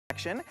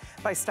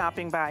by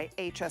stopping by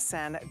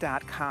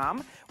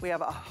hsn.com. We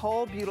have a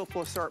whole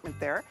beautiful assortment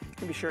there. You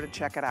can be sure to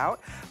check it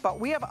out. But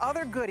we have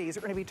other goodies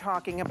we're going to be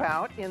talking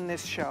about in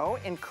this show,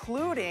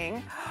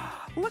 including,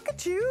 look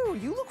at you.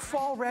 You look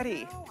fall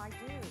ready. I know, I do.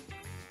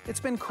 It's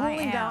been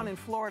cooling down in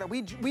Florida.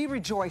 We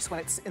rejoice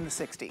when it's in the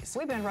 60s.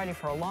 We've been ready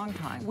for a long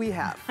time. We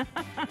have.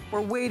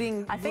 We're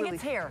waiting. I think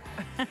it's here.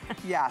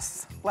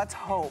 Yes. Let's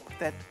hope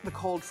that the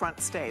cold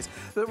front stays.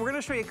 But we're going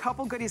to show you a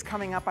couple goodies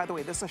coming up. By the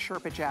way, this is a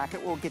Sherpa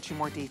jacket. We'll get you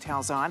more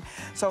details on.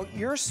 So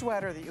your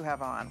sweater that you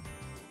have on.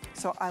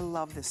 So I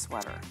love this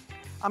sweater.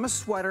 I'm a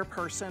sweater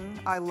person.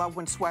 I love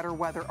when sweater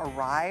weather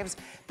arrives.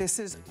 This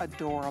is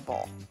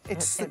adorable.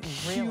 It's the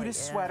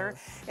cutest sweater.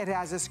 It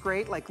has this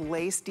great like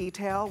lace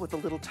detail with the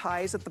little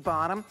ties at the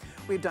bottom.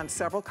 We've done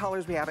several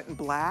colors. We have it in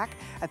black.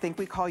 I think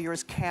we call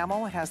yours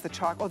camel. It has the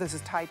chocolate. Oh, this is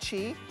Tai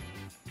Chi.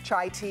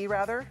 Chai tea,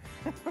 rather.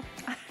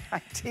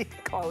 Chai tea.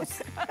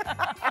 Close.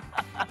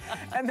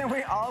 And then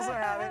we also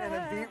have it in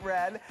a beet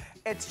red.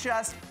 It's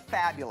just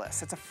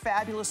fabulous. It's a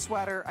fabulous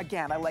sweater.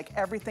 Again, I like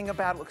everything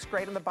about it. Looks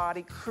great on the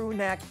body, crew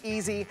neck,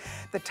 easy.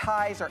 The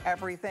ties are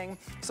everything.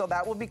 So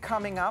that will be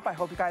coming up. I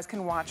hope you guys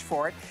can watch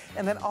for it.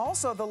 And then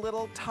also the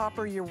little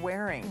topper you're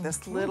wearing.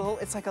 This little,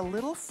 it's like a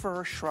little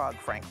fur shrug,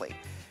 frankly.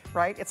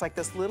 Right? It's like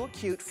this little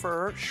cute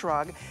fur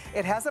shrug.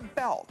 It has a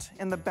belt.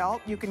 In the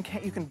belt, you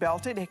can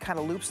belt it. It kind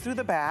of loops through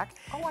the back.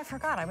 Oh, I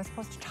forgot. I was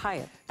supposed to tie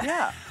it.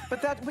 Yeah,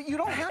 but you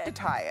don't have to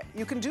tie it.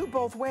 You can do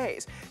both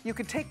ways. You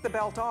could take the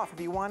belt off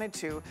if you wanted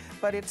to,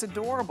 but it's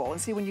adorable.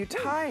 And see, when you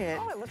tie it,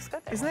 oh, it looks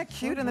good. Isn't that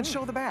cute? And then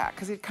show the back,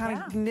 because it kind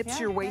of nips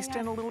your waist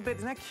in a little bit.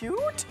 Isn't that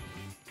cute?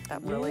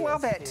 That really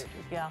Love is it. cute.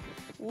 Yeah.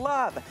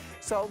 Love.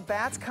 So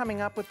that's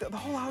coming up with the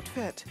whole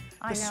outfit.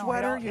 The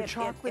sweater, your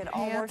chocolate pants. It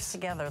all works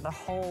together, the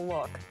whole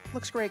look.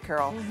 Looks great,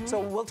 Carol. So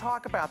we'll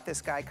talk about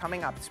this guy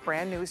coming up. It's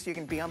brand new, so you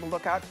can be on the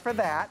lookout for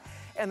that.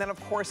 And then,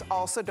 of course,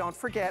 also don't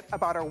forget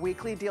about our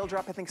weekly deal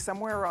drop. I think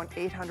somewhere around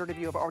 800 of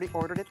you have already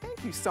ordered it.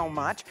 Thank you so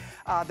much.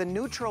 The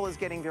neutral is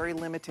getting very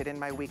limited in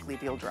my weekly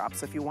deal drop.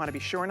 So if you want to be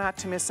sure not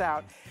to miss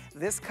out,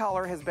 this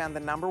color has been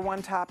the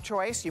 #1 top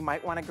choice. You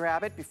might want to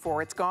grab it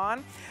before it's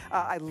gone.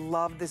 I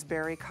love this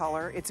berry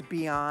color. It's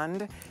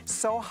beyond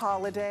so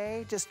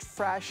holiday, just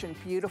fresh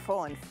and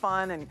beautiful and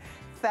fun and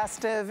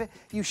festive.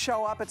 You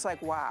show up, it's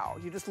like, wow.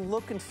 You just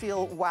look and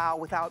feel wow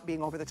without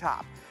being over the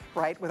top,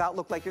 right? Without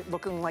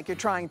looking like you're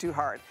trying too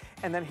hard.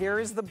 And then here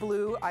is the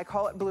blue. I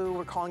call it blue.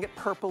 We're calling it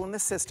purple in the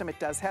system. It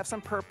does have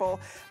some purple,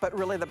 but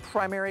really the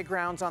primary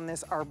grounds on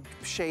this are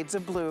shades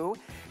of blue.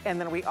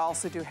 And then we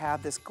also do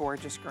have this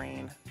gorgeous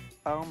green.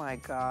 Oh my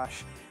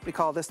gosh. We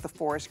call this the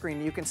forest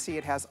green. You can see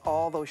it has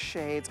all those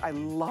shades. I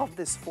love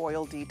this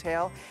foil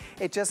detail.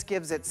 It just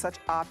gives it such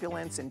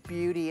opulence and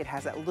beauty. It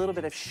has that little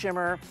bit of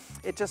shimmer.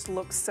 It just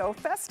looks so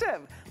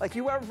festive. Like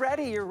you are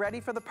ready. You're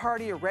ready for the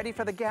party. You're ready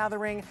for the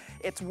gathering.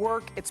 It's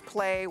work, it's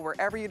play.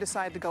 Wherever you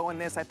decide to go in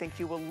this, I think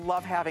you will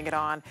love having it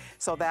on.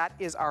 So that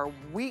is our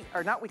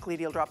not weekly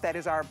deal drop, that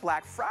is our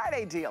Black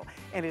Friday deal,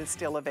 and it is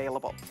still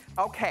available.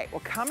 Okay,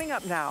 well, coming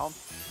up now,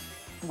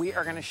 we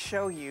are gonna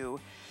show you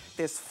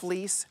this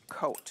fleece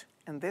coat,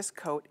 and this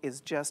coat is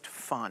just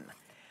fun.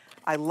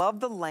 I love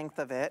the length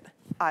of it.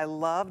 I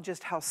love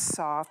just how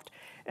soft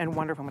and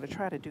wonderful. I'm going to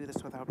try to do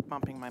this without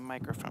bumping my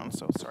microphone,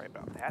 so sorry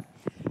about that.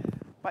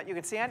 But you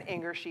can see on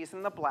Inger, she's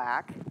in the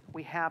black.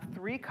 We have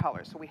 3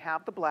 colors. So we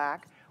have the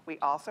black. We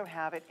also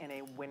have it in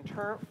a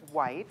winter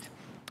white.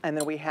 And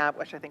then we have,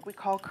 which I think we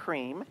call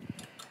cream.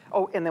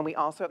 Oh, and then we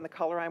also have the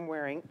color I'm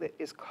wearing that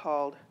is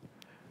called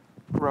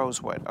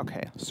rosewood.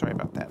 Okay, sorry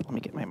about that. Let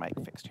me get my mic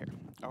fixed here.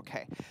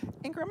 Okay.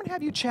 Ingrid, I'm going to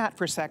have you chat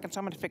for a second, so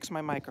I'm going to fix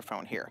my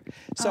microphone here.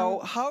 So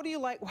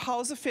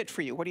how's it fit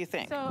for you? What do you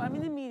think? So I'm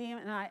in the medium,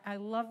 and I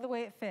love the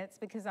way it fits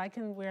because I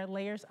can wear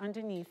layers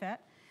underneath it,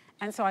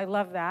 and so I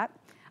love that.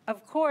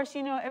 Of course,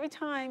 you know, every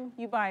time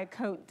you buy a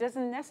coat, it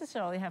doesn't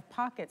necessarily have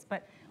pockets,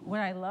 but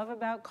what I love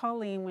about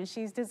Colleen when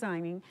she's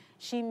designing,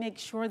 she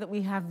makes sure that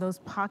we have those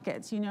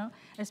pockets, you know,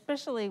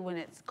 especially when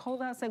it's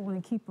cold outside, we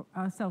want to keep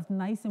ourselves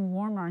nice and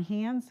warm, our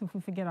hands, if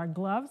we forget our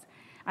gloves.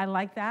 I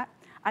like that.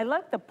 I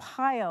like the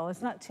pile.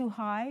 It's not too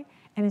high,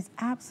 and it's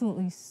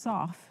absolutely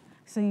soft,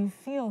 so you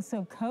feel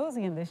so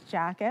cozy in this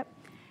jacket.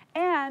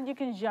 And you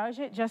can zhuzh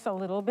it just a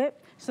little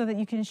bit so that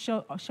you can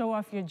show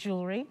off your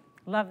jewelry.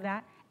 Love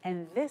that.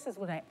 And this is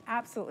what I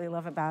absolutely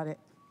love about it.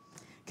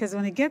 Because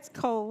when it gets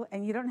cold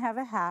and you don't have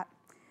a hat,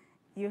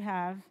 you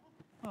have,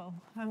 oh,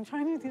 I'm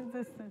trying to do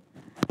this thing.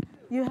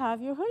 You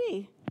have your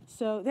hoodie.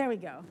 So there we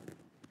go.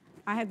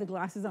 I had the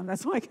glasses on,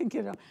 that's why I can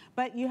get it on.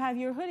 But you have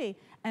your hoodie,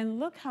 and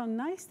look how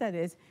nice that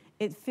is.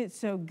 It fits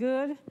so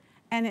good,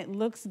 and it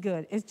looks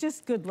good. It's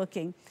just good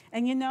looking.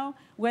 And you know,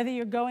 whether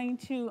you're going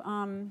to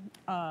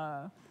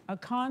a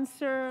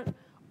concert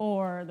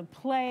or the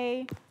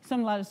play, a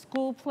lot of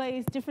school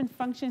plays, different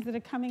functions that are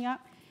coming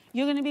up,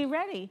 you're gonna be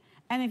ready.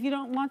 And if you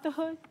don't want the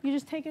hood, you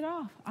just take it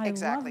off. I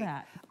love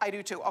that. I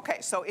do too. Okay,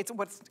 so it's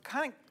what's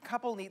kind of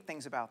couple neat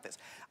things about this.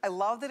 I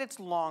love that it's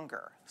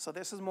longer. So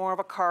this is more of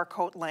a car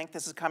coat length.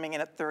 This is coming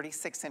in at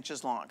 36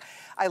 inches long.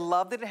 I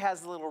love that it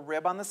has a little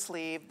rib on the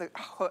sleeve. The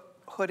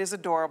hood is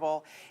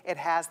adorable. It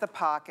has the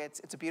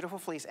pockets. It's a beautiful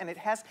fleece. And it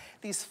has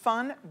these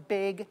fun,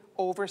 big,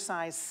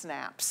 oversized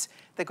snaps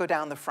that go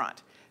down the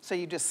front. So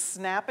you just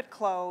snap it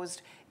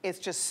closed. It's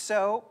just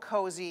so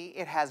cozy.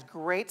 It has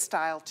great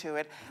style to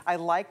it. I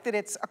like that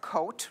it's a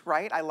coat,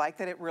 right? I like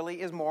that it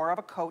really is more of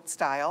a coat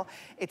style.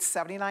 It's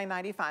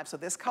 $79.95. So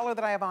this color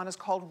that I have on is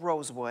called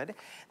Rosewood.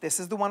 This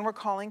is the one we're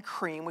calling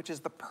Cream, which is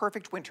the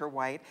perfect winter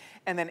white.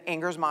 And then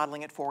Inger's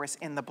modeling it for us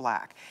in the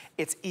black.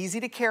 It's easy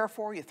to care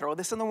for. You throw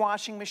this in the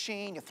washing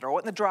machine, you throw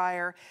it in the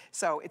dryer.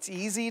 So it's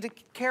easy to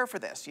care for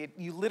this.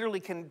 You literally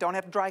don't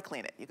have to dry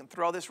clean it. You can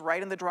throw this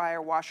right in the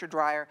dryer, wash your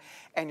dryer,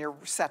 and you're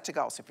set to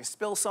go. So if you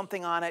spill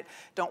something on it,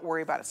 don't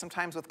worry about it.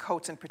 Sometimes with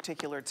coats in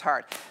particular, it's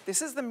hard.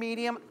 This is the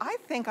medium. I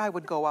think I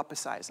would go up a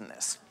size in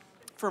this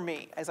for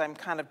me, as I'm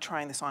kind of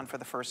trying this on for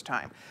the first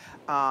time.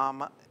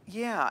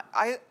 Yeah,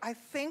 I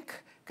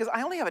think, because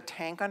I only have a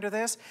tank under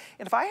this,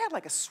 and if I had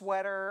like a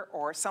sweater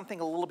or something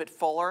a little bit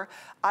fuller,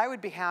 I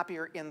would be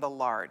happier in the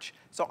large.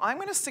 So I'm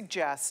gonna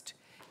suggest,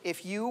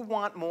 if you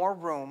want more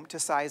room to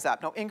size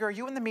up. Now, Inger, are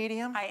you in the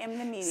medium? I am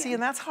the medium. See,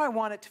 and that's how I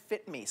want it to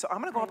fit me. So I'm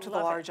gonna go up to the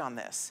large on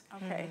this.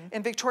 Okay.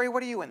 And Victoria,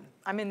 what are you in?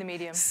 I'm in the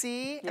medium.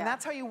 See, Yeah. and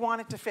that's how you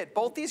want it to fit.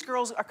 Both these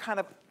girls are kind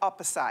of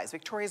up a size.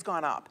 Victoria's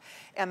gone up.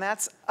 And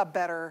that's a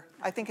better,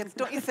 I think it's,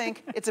 don't you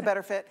think it's a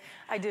better fit?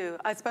 I do,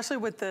 especially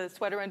with the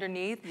sweater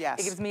underneath.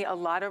 Yes. It gives me a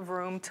lot of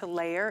room to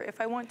layer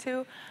if I want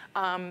to.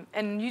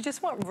 And you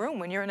just want room.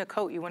 When you're in a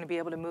coat, you want to be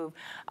able to move.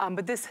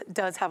 But this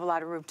does have a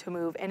lot of room to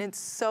move. And it's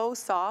so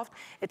soft.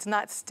 It's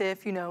not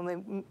stiff, you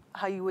know,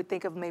 how you would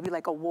think of maybe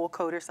like a wool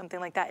coat or something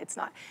like that. It's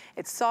not.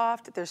 It's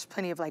soft. There's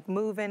plenty of like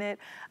move in it.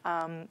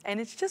 And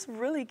it's just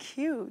really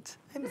cute.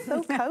 And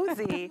so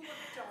cozy.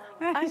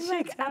 I'm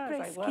like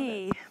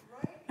après-ski.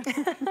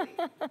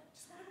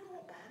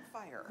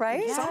 Fire.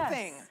 Right? Yes.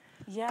 Something.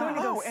 Yeah. Going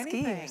to go Oh, ski or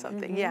anything.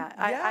 something. Yeah,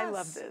 I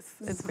love this.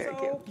 It's very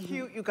so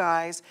cute, you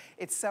guys.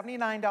 It's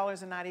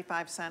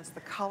 $79.95. The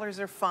colors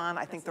are fun.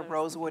 I think the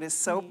rosewood is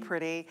so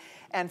pretty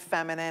and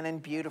feminine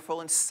and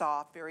beautiful and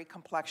soft, very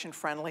complexion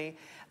friendly.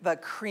 The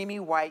creamy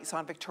white's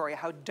on Victoria,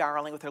 how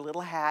darling with her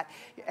little hat.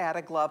 You add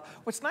a glove.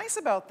 What's nice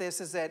about this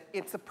is that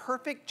it's the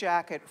perfect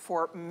jacket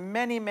for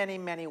many, many,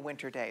 many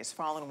winter days,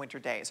 fall and winter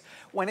days.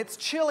 When it's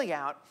chilly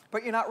out,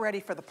 but you're not ready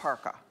for the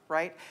parka,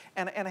 right?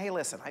 And hey,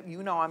 listen,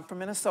 you know I'm from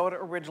Minnesota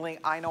originally.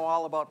 I know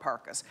all about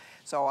parkas.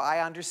 So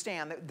I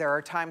understand that there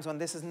are times when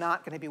this is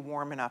not going to be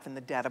warm enough in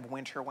the dead of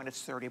winter when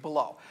it's 30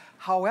 below.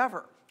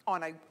 However,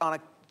 on a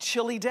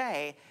chilly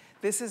day,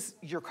 this is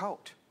your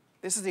coat.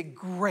 This is a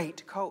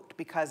great coat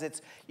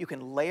because you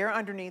can layer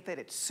underneath it.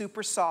 It's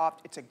super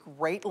soft. It's a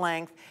great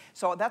length.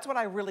 So that's what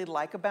I really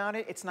like about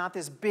it. It's not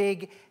this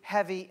big,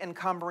 heavy,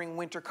 encumbering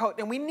winter coat.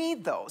 And we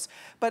need those.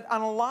 But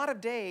on a lot of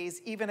days,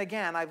 even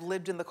again, I've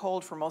lived in the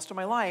cold for most of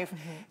my life,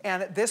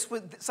 and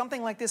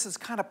something like this is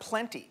kind of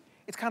plenty.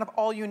 It's kind of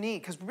all you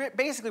need because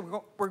basically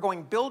we're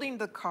going building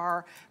to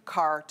car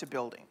to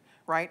building,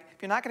 right?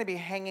 If you're not going to be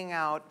hanging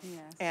out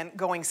and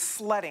going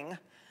sledding,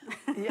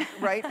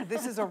 right?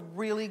 This is a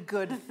really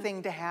good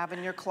thing to have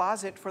in your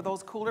closet for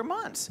those cooler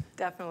months.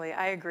 Definitely,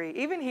 I agree.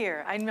 Even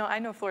here, I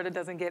know Florida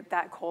doesn't get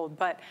that cold,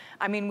 but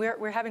I mean,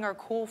 we're having our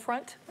cool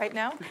front right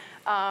now,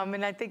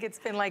 and I think it's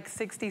been like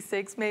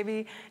 66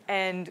 maybe,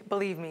 and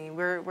believe me,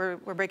 we're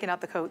breaking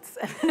out the coats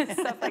and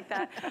stuff like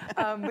that.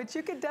 But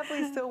you could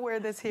definitely still wear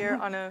this here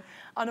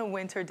on a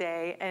winter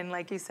day, and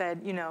like you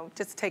said, you know,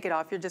 just take it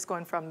off. You're just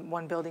going from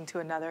one building to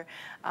another.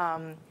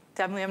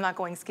 Definitely, I'm not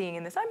going skiing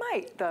in this. I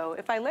might, though.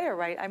 If I layer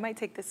right, I might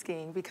take this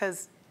skiing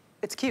because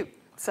it's cute.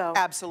 So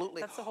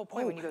absolutely. That's the whole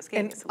point when you go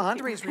skiing. And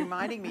Andre's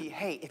reminding me,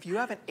 hey, if you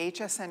have an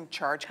HSN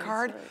charge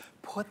card,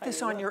 put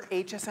this on your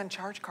HSN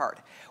charge card.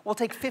 We'll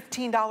take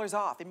 $15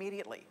 off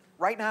immediately,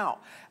 right now.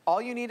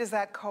 All you need is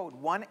that code,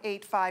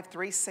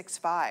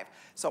 185365.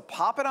 So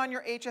pop it on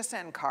your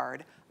HSN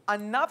card.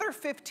 Another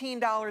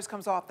 $15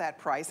 comes off that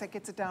price. That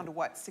gets it down to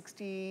what,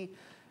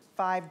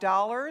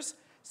 $65?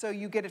 So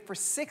you get it for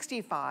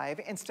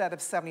 $65 instead of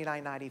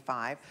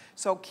 $79.95.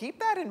 So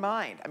keep that in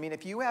mind. I mean,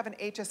 if you have an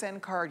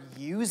HSN card,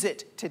 use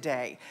it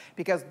today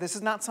because this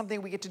is not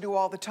something we get to do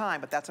all the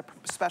time, but that's a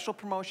special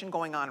promotion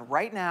going on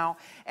right now.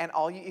 And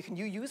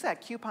you use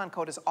that coupon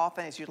code as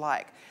often as you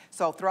like.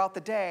 So throughout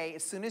the day,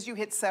 as soon as you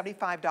hit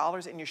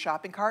 $75 in your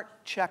shopping cart,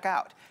 check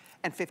out,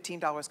 and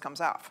 $15 comes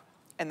off.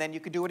 And then you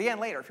could do it again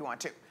later if you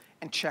want to.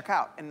 And check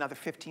out, and another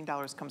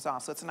 $15 comes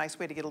off. So it's a nice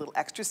way to get a little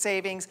extra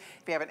savings.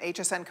 If you have an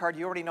HSN card,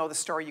 you already know the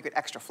story. You get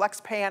extra flex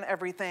pay on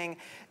everything.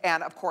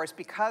 And of course,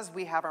 because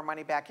we have our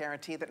money back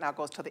guarantee that now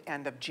goes to the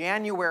end of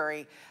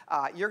January,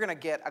 you're gonna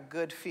get a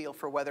good feel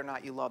for whether or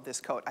not you love this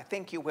coat. I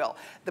think you will.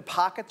 The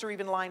pockets are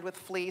even lined with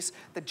fleece.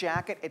 The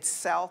jacket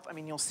itself, I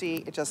mean, you'll see,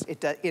 it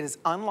is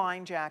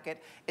unlined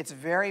jacket. It's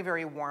very,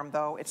 very warm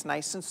though. It's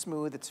nice and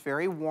smooth. It's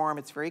very warm.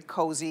 It's very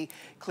cozy.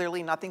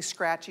 Clearly nothing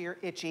scratchy or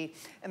itchy.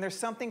 And there's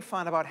something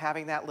fun about having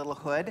that little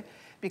hood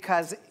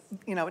because,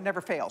 you know, it never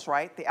fails,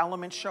 right? The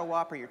elements show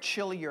up, or you're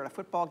chilly, you're at a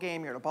football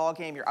game, you're at a ball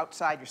game, you're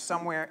outside, you're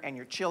somewhere, and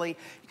you're chilly.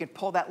 You can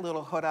pull that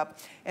little hood up,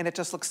 and it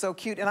just looks so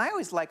cute. And I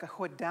always like a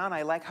hood down.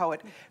 I like how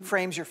it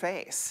frames your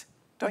face.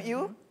 don't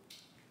you?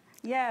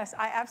 Yes,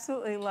 I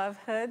absolutely love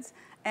hoods.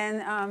 And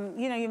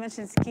you know, you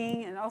mentioned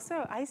skiing and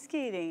also ice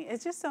skating.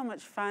 It's just so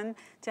much fun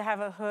to have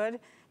a hood,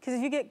 because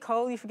if you get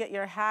cold, you forget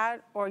your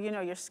hat or, you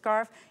know, your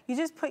scarf, you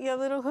just put your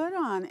little hood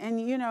on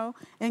and, you know,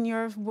 and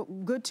you're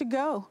good to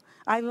go.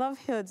 I love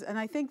hoods, and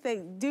I think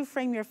they do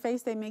frame your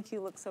face. They make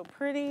you look so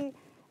pretty,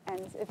 and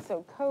it's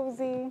so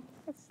cozy.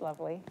 It's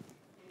lovely.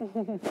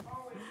 Always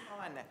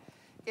fun.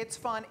 It's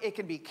fun. It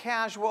can be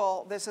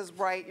casual. This is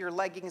right, your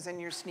leggings and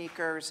your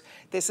sneakers.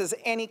 This is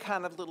any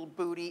kind of little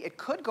booty. It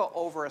could go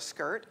over a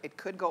skirt. It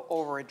could go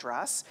over a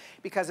dress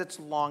because it's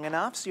long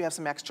enough, so you have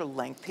some extra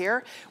length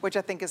here, which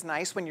I think is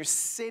nice when you're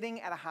sitting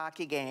at a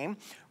hockey game,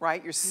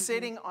 right? You're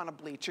sitting on a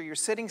bleacher. You're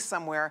sitting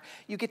somewhere.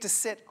 You get to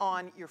sit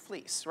on your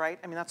fleece, right?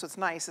 I mean, that's what's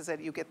nice, is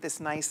that you get this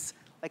nice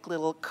like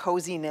little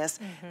coziness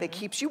that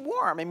keeps you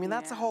warm. I mean,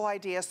 that's the whole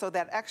idea. So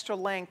that extra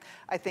length,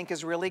 I think,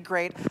 is really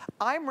great.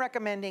 I'm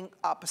recommending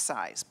up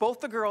size.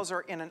 Both the girls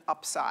are in an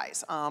up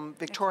size.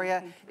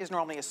 Victoria is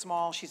normally a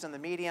small. She's in the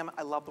medium.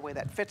 I love the way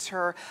that fits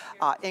her.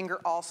 Inger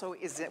also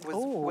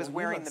was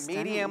wearing the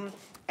medium,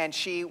 and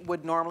she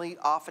would normally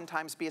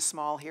oftentimes be a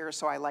small here,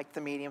 so I like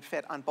the medium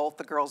fit on both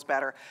the girls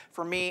better.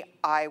 For me,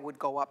 I would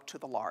go up to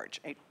the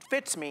large. It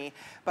fits me,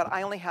 but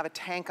I only have a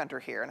tank under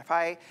here. And if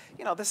I,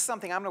 you know, this is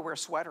something, I'm gonna wear a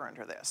sweater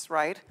under this,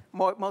 right?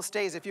 Most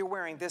days, if you're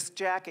wearing this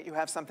jacket, you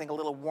have something a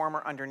little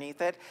warmer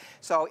underneath it.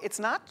 So it's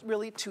not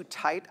really too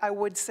tight, I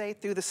would say,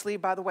 through the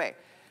sleeve. By the way,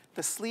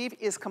 the sleeve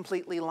is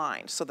completely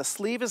lined. So the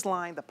sleeve is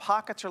lined, the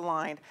pockets are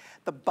lined,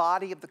 the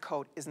body of the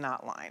coat is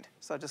not lined.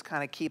 So just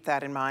kind of keep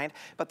that in mind.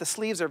 But the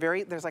sleeves are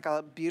there's like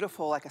a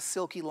beautiful, like a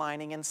silky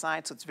lining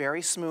inside, so it's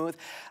very smooth.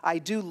 I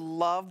do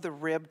love the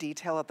rib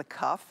detail at the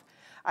cuff.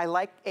 I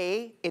like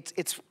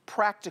it's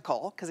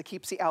practical because it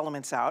keeps the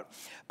elements out,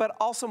 but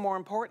also more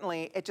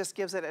importantly, it just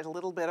gives it a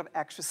little bit of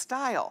extra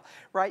style,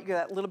 right? You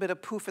get that little bit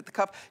of poof at the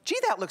cuff. Gee,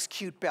 that looks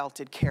cute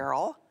belted,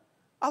 Carol.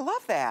 I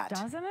love that.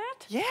 Doesn't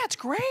it? Yeah, it's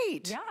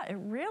great. Yeah, it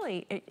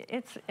really,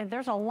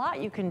 there's a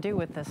lot you can do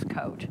with this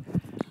coat.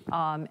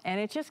 And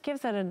it just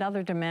gives it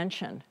another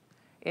dimension,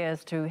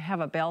 is to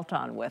have a belt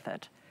on with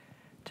it,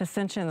 to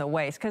cinch in the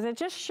waist, because it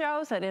just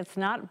shows that it's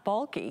not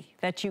bulky,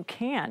 that you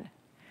can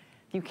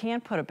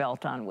put a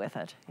belt on with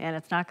it, and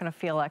it's not going to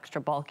feel extra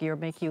bulky or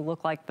make you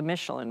look like the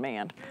Michelin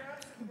Man. You're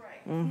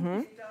absolutely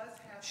right. It does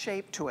have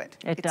shape to it.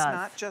 It It's does.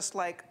 not just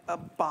like a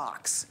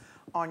box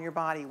on your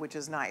body, which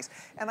is nice.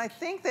 And I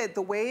think that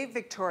the way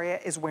Victoria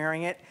is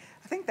wearing it,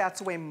 I think that's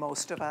the way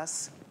most of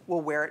us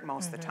will wear it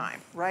most of the time,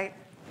 right?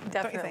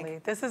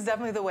 Definitely. This is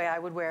definitely the way I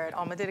would wear it.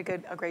 Alma did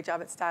a great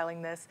job at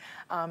styling this,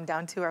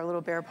 down to our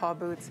little bear paw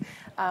boots.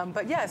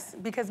 But yes,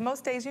 because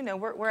most days, you know,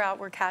 we're out,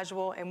 we're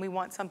casual, and we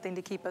want something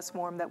to keep us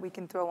warm that we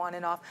can throw on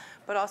and off,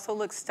 but also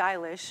look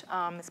stylish,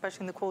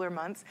 especially in the cooler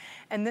months.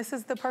 And this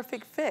is the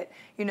perfect fit.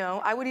 You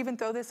know, I would even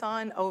throw this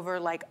on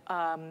over like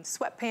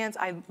sweatpants.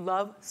 I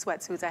love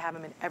sweatsuits. I have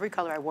them in every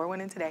color. I wore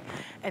one in today.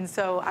 And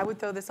so I would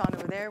throw this on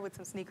over there with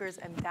some sneakers,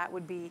 and that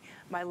would be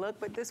my look.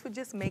 But this would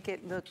just make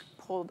it look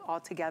pulled all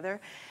together.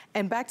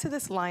 And back to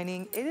this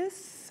lining, it is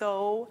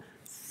so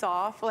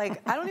soft.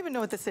 Like, I don't even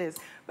know what this is,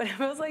 but it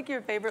feels like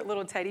your favorite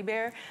little teddy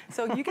bear.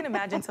 So you can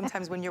imagine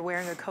sometimes when you're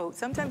wearing a coat,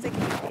 sometimes it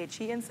can be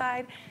itchy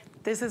inside.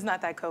 This is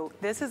not that coat.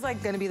 This is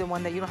like gonna be the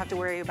one that you don't have to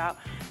worry about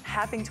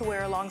having to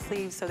wear a long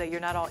sleeve so that you're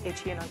not all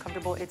itchy and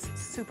uncomfortable. It's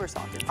super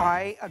soft inside.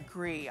 I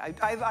agree.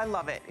 I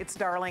love it. It's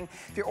darling.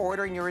 If you're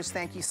ordering yours,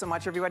 thank you so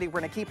much, everybody. We're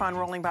gonna keep on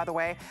rolling, by the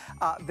way.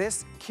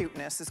 This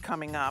cuteness is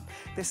coming up.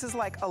 This is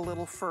like a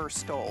little fur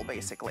stole,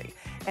 basically.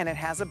 And it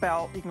has a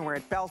belt. You can wear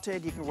it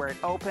belted. You can wear it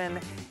open.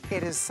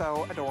 It is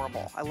so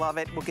adorable. I love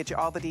it. We'll get you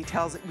all the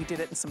details. We did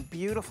it in some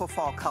beautiful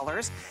fall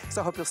colors. So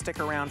I hope you'll stick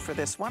around for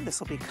this one. This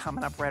will be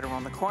coming up right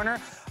around the corner.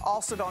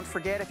 Also, don't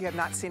forget, if you have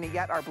not seen it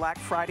yet, our Black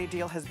Friday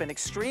deal has been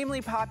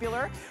extremely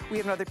popular. We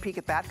have another peek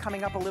at that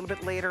coming up a little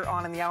bit later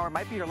on in the hour. It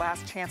might be your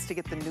last chance to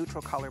get the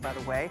neutral color, by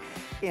the way,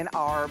 in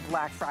our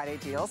Black Friday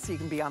deal, so you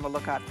can be on the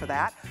lookout for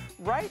that.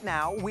 Right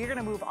now, we're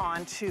gonna move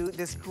on to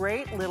this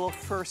great little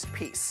first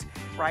piece,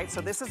 right?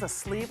 So this is a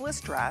sleeveless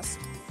dress.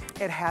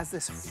 It has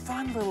this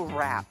fun little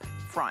wrap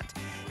front.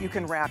 You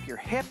can wrap your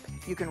hip,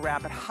 you can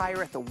wrap it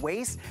higher at the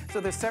waist, so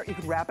you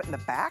can wrap it in the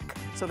back.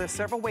 So there's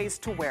several ways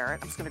to wear it.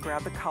 I'm just gonna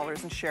grab the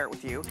colors and share it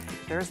with you.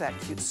 There's that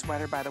cute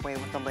sweater, by the way,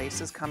 with the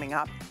laces coming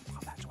up.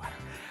 Love that sweater.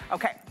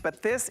 Okay,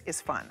 but this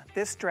is fun.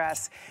 This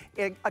dress,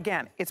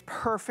 again, it's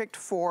perfect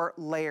for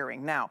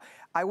layering. Now,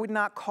 I would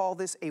not call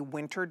this a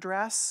winter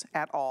dress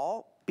at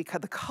all,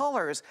 because the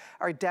colors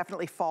are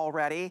definitely fall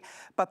ready,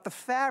 but the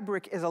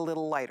fabric is a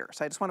little lighter.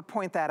 So I just want to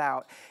point that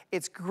out.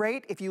 It's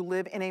great if you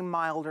live in a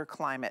milder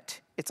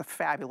climate. It's a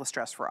fabulous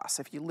dress for us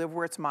if you live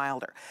where it's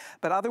milder.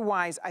 But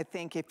otherwise, I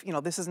think if, you know,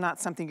 this is not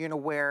something you're gonna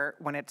wear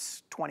when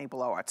it's 20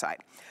 below outside,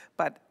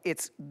 but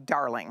it's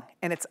darling.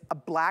 And it's a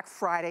Black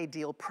Friday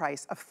deal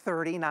price of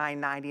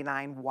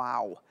 $39.99.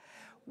 Wow.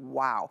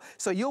 Wow.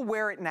 So you'll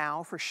wear it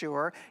now for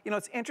sure. You know,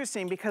 it's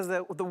interesting because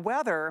the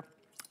weather,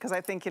 because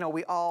I think, you know,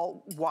 we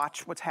all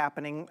watch what's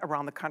happening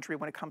around the country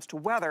when it comes to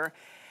weather.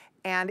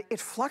 and it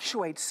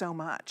fluctuates so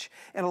much.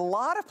 In a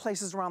lot of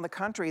places around the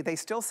country, they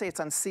still say it's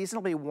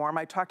unseasonably warm.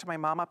 I talked to my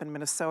mom up in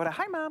Minnesota.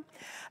 Hi, Mom.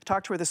 I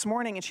talked to her this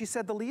morning, and she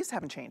said the leaves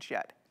haven't changed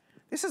yet.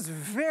 This is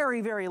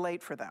very, very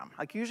late for them.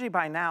 Like usually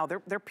by now,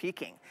 they're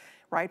peaking,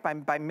 right?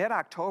 By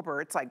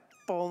mid-October, it's like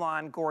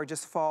full-on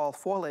gorgeous fall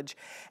foliage,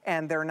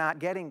 and they're not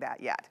getting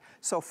that yet.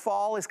 So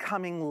fall is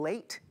coming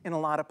late in a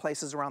lot of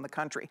places around the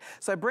country.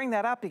 So I bring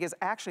that up because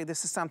actually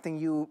this is something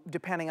you,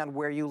 depending on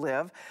where you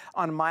live,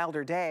 on a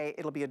milder day,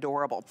 it'll be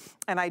adorable.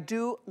 And I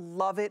do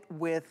love it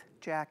with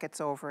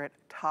jackets over it,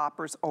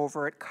 toppers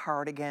over it,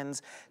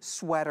 cardigans,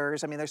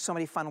 sweaters. I mean, there's so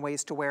many fun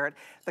ways to wear it.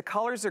 The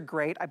colors are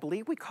great. I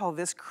believe we call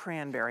this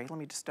cranberry. Let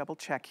me just double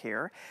check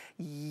here.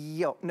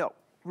 No,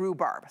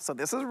 rhubarb. So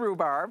this is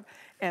rhubarb.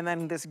 And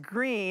then this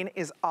green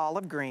is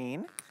olive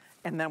green.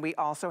 And then we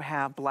also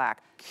have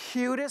black.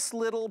 Cutest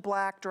little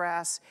black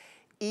dress.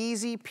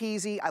 Easy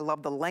peasy. I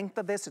love the length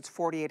of this. It's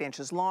 48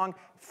 inches long.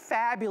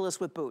 Fabulous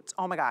with boots.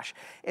 Oh my gosh.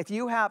 If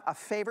you have a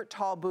favorite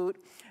tall boot,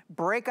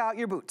 break out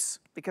your boots,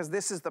 because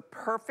this is the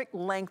perfect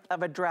length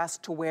of a dress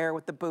to wear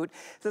with the boot.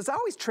 So it's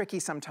always tricky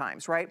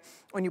sometimes, right?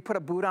 When you put a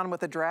boot on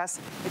with a dress,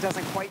 it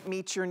doesn't quite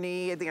meet your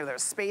knee.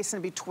 There's space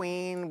in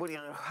between. What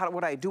do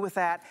I do with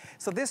that?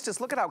 So this,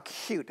 just look at how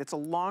cute. It's a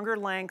longer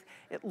length.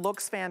 It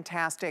looks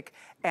fantastic.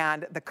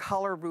 And the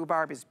color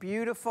rhubarb is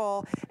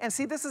beautiful. And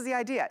see, this is the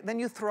idea. Then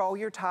you throw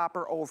your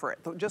topper over it,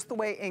 just the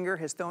way Inger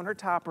has thrown her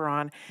topper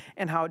on,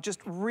 and how just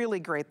really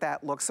great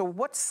that looks. So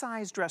what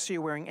size dress are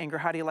you wearing, Inger?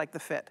 How do you like the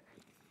fit?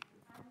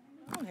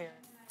 Here.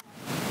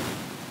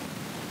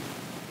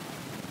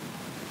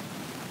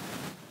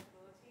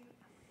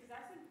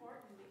 That's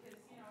important because,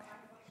 you know, I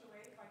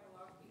fluctuate like a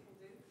lot of people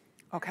do.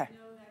 Okay. I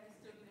know that it's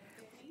still going to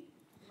fit me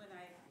when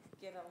I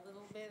get a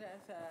little bit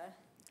of,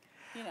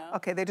 you know.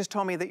 Okay, they just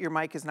told me that your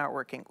mic is not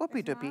working.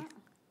 Whoopie doopie.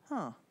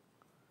 Huh.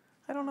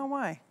 I don't know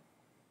why.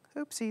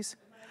 Oopsies.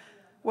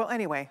 Well,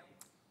 anyway.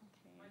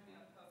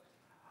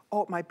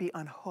 Oh, it might be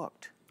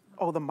unhooked.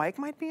 Oh, the mic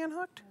might be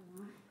unhooked?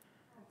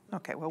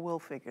 Okay, well, we'll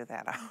figure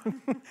that out.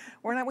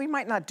 We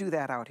might not do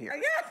that out here.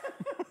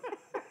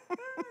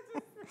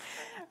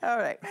 All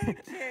right.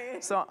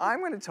 So I'm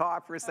going to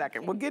talk for a second.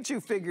 Okay. We'll get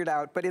you figured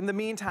out. But in the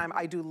meantime,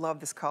 I do love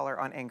this color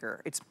on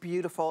Inger. It's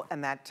beautiful.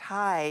 And that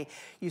tie,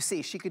 you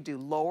see, she could do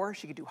lower.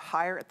 She could do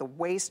higher at the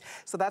waist.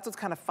 So that's what's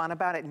kind of fun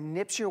about it.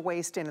 Nips your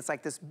waist in. It's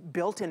like this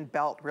built-in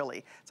belt,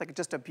 really. It's like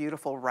just a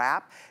beautiful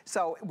wrap.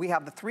 So we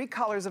have the 3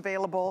 colors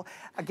available.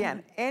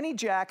 Again, any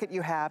jacket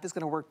you have is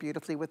going to work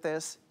beautifully with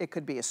this. It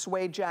could be a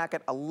suede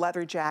jacket, a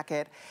leather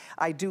jacket.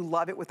 I do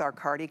love it with our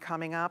cardi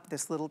coming up,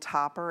 this little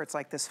topper. It's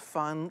like this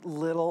fun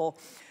little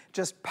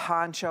just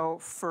poncho,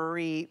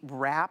 furry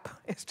wrap.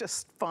 It's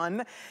just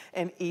fun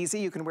and easy.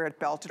 You can wear it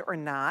belted or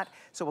not.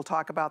 So we'll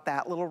talk about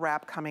that little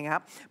wrap coming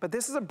up. But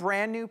this is a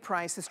brand new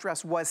price. This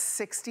dress was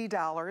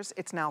 $60.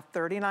 It's now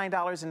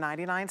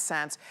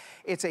 $39.99.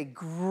 It's a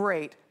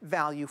great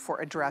value for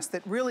a dress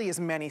that really is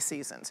many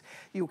seasons.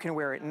 You can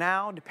wear it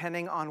now,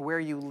 depending on where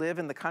you live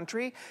in the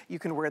country. You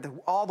can wear it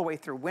all the way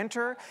through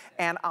winter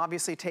and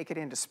obviously take it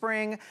into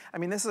spring. I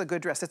mean, this is a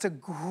good dress. It's a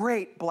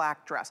great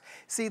black dress.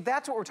 See,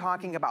 that's what we're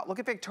talking about. Look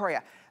at Victoria.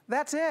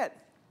 That's it.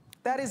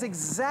 That is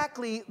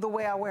exactly the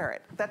way I wear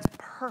it. That's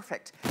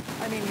perfect.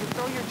 I mean, you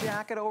throw your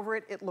jacket over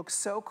it, it looks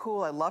so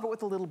cool. I love it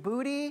with a little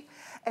booty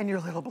and your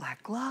little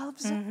black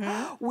gloves.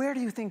 Mm-hmm. Where do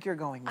you think you're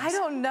going, Miss? I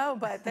don't know,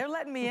 but they're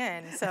letting me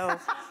in, so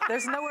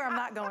there's nowhere I'm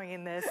not going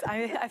in this.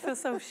 I feel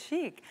so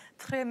chic,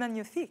 très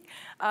magnifique.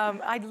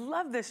 I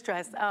love this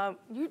dress.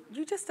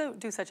 You just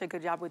do such a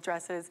good job with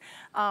dresses.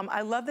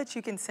 I love that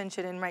you can cinch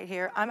it in right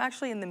here. I'm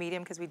actually in the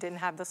medium because we didn't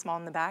have the small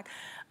in the back.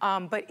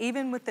 But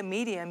even with the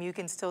medium, you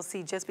can still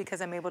see, just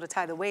because I'm able to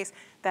tie the waist,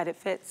 that it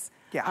fits.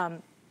 Yeah.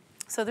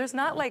 So there's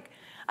not like,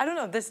 I don't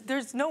know,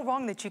 there's no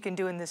wrong that you can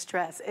do in this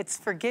dress. It's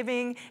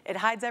forgiving, it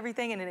hides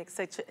everything, and it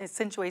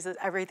accentuates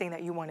everything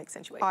that you want to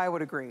accentuate. I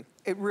would agree.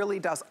 It really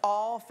does.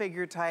 All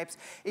figure types.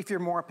 If you're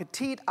more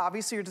petite,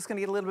 obviously you're just going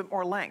to get a little bit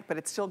more length, but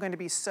it's still going to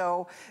be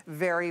so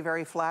very,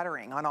 very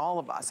flattering on all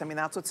of us. I mean,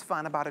 that's what's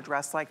fun about a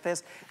dress like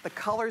this. The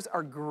colors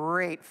are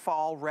great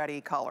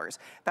fall-ready colors.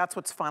 That's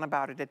what's fun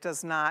about it. It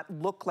does not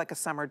look like a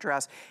summer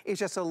dress. It's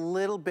just a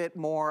little bit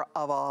more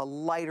of a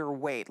lighter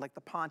weight, like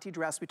the Ponte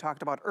dress we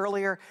talked about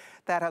earlier.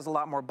 That has a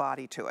lot more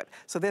body to it.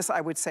 So this, I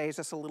would say, is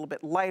just a little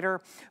bit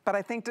lighter. But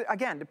I think,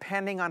 again,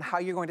 depending on how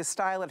you're going to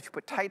style it, if you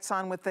put tights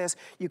on with this,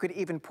 you could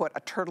even put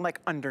a turtleneck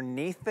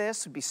underneath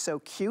this. It would be so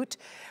cute.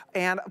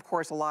 And of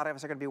course, a lot of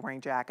us are going to be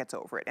wearing jackets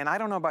over it. And I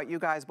don't know about you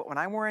guys, but when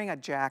I'm wearing a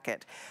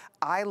jacket,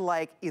 I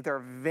like either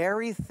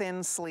very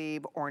thin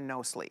sleeve or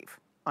no sleeve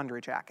under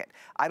a jacket.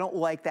 I don't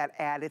like that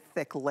added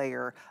thick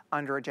layer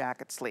under a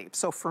jacket sleeve.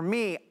 So for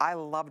me, I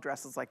love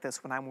dresses like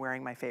this when I'm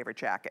wearing my favorite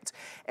jackets,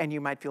 and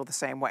you might feel the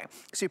same way.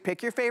 So you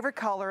pick your favorite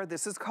color.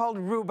 This is called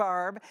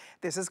rhubarb.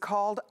 This is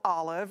called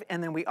olive,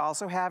 and then we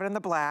also have it in the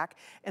black,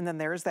 and then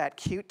there's that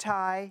cute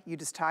tie. You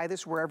just tie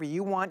this wherever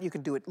you want. You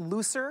can do it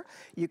looser.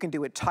 You can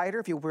do it tighter.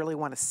 If you really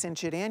want to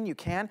cinch it in, you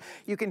can.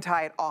 You can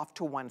tie it off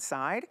to one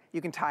side.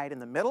 You can tie it in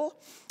the middle.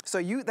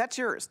 So that's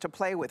yours to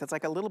play with. It's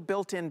like a little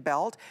built-in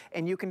belt,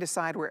 and you can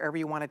decide wherever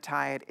you want to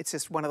tie it. It's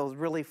just one of those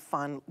really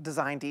fun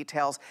design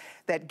details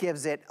that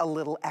gives it a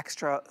little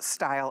extra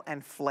style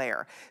and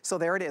flair. So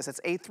there it is. It's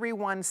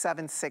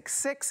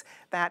 831766.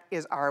 That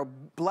is our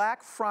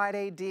Black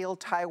Friday deal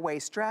tie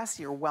waist dress.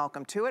 You're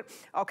welcome to it.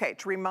 Okay,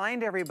 to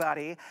remind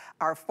everybody,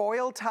 our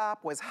foil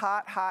top was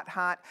hot, hot,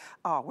 hot.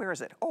 Oh, where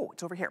is it? Oh,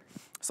 it's over here.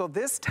 So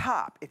this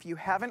top, if you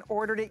haven't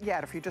ordered it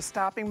yet, if you're just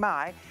stopping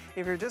by,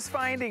 if you're just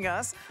finding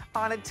us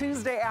on a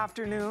Tuesday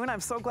afternoon, I'm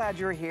so glad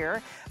you're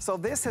here. So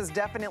this has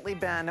definitely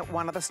been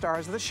one of the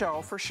stars of the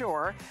show for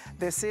sure.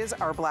 This is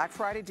our Black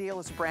Friday deal.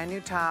 It's a brand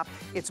new top.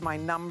 It's my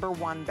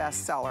 #1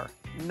 bestseller.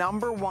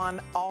 #1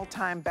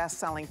 all-time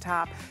best-selling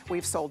top.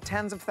 We've sold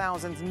tens of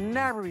thousands,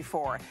 never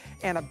before,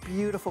 and a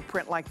beautiful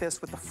print like this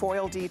with the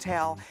foil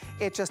detail.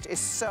 It just is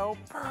so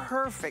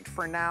perfect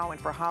for now and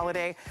for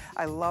holiday.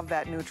 I love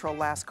that neutral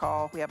last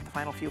call. We have the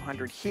final few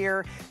hundred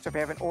here, so if you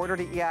haven't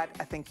ordered it yet,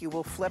 I think you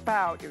will flip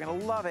out. You're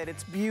gonna love it.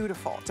 It's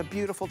beautiful. It's a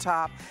beautiful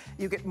top.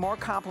 You get more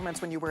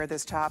compliments when you wear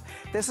this top.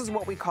 This is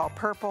what we call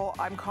purple.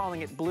 I'm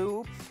calling it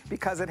blue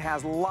because it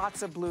has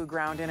lots of blue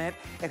ground in it.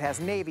 It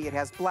has navy, it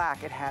has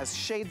black, it has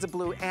shades of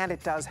blue, and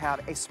it does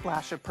have a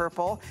splash of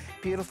purple.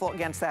 Beautiful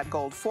against that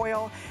gold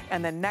foil.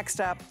 And then next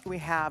up, we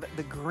have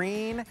the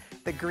green.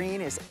 The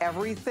green is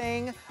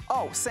everything.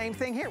 Oh, same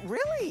thing here.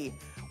 Really?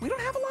 We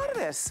don't have a lot of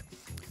this.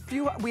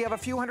 We have a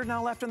few hundred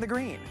now left in the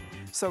green.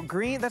 So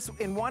green, that's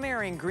in one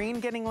airing,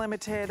 green getting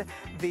limited,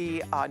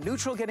 the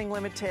neutral getting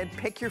limited,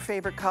 pick your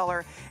favorite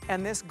color.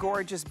 And this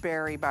gorgeous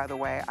berry, by the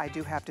way, I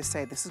do have to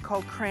say, this is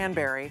called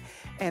cranberry,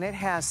 and it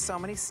has so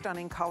many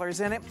stunning colors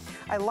in it.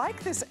 I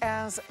like this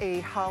as a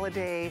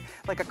holiday,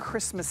 like a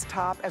Christmas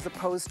top, as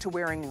opposed to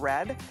wearing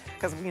red,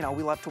 because, you know,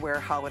 we love to wear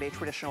holiday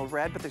traditional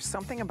red, but there's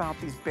something about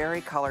these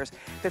berry colors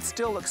that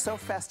still look so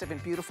festive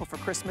and beautiful for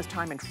Christmas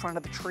time in front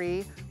of the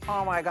tree.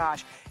 Oh my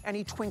gosh.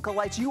 Any twinkle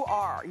lights,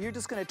 you're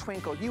just gonna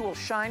twinkle. You will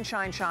shine,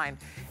 shine, shine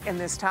in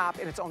this top,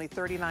 and it's only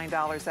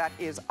 $39. That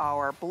is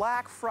our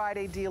Black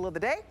Friday deal of the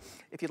day.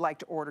 If you'd like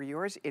to order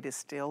yours, it is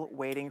still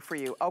waiting for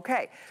you.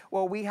 Okay,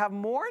 well, we have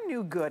more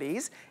new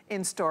goodies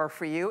in store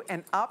for you,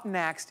 and up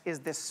next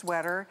is this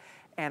sweater,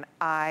 and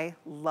I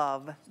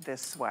love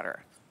this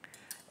sweater.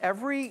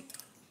 Every,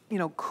 you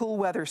know, cool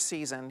weather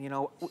season, you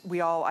know, we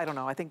all, I don't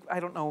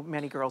know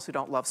many girls who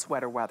don't love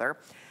sweater weather.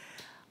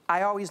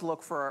 I always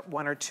look for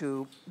one or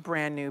two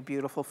brand new,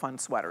 beautiful, fun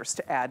sweaters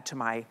to add to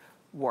my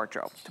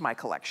wardrobe, to my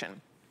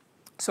collection.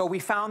 So we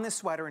found this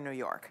sweater in New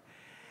York,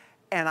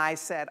 and I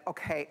said,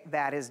 okay,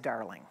 that is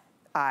darling.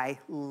 I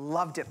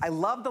loved it. I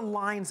love the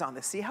lines on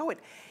this. See how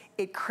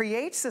it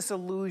creates this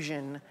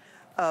illusion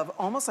of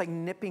almost like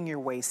nipping your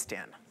waist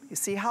in. You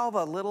see how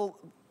that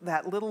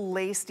little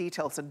lace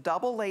detail, it's a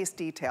double lace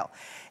detail,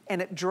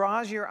 and it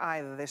draws your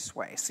eye this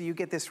way. So you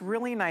get this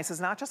really nice,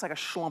 it's not just like a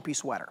schlumpy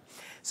sweater.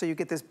 So you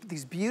get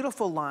these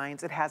beautiful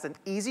lines. It has an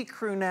easy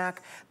crew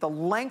neck. The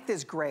length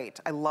is great.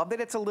 I love that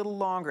it's a little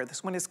longer.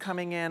 This one is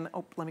coming in,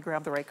 oh, let me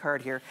grab the right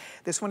card here.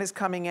 This one is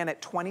coming in at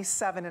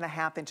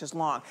 27.5 inches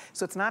long.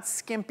 So it's not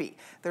skimpy.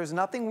 There's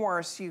nothing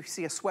worse. You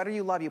see a sweater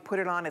you love, you put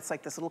it on, it's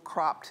like this little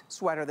cropped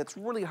sweater that's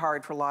really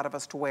hard for a lot of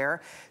us to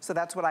wear. So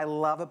that's what I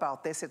love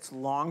about this. It's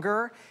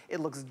longer. It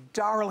looks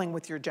darling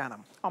with your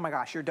denim. Oh my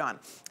gosh, you're done.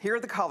 Here are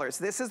the colors.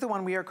 This is the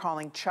one we are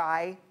calling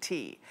chai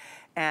tea.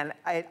 And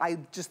I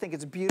just think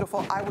it's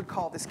beautiful. I would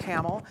call this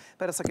camel,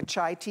 but it's like a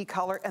chai tea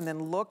color. And then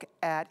look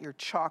at your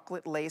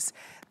chocolate lace.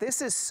 This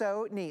is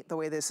so neat the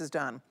way this is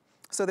done.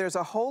 So there's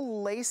a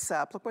whole lace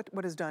up. Look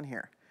what is done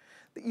here.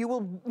 You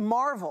will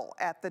marvel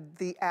at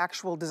the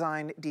actual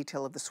design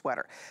detail of the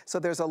sweater. So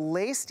there's a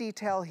lace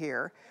detail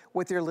here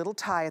with your little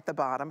tie at the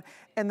bottom.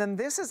 And then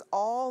this is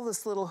all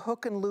this little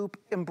hook and loop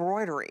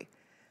embroidery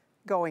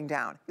going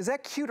down. Is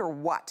that cute or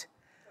what?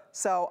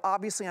 So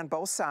obviously on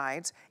both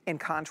sides in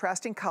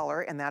contrasting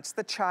color, and that's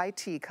the chai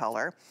tea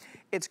color.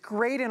 It's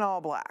great in all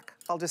black,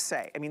 I'll just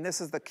say. I mean,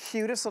 this is the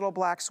cutest little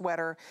black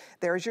sweater.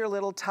 There's your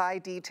little tie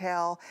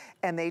detail,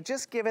 and they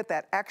just give it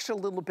that extra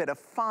little bit of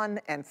fun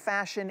and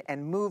fashion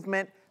and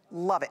movement.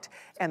 Love it.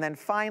 And then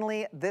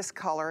finally, this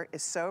color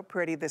is so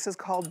pretty. This is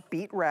called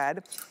Beet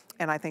Red,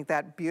 and I think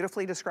that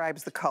beautifully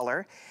describes the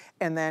color.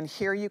 And then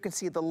here you can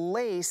see the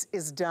lace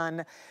is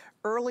done.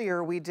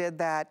 Earlier, we did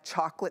that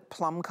chocolate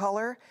plum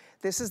color.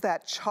 This is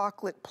that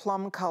chocolate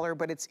plum color,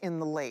 but it's in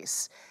the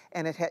lace.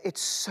 And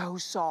it's so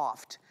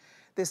soft.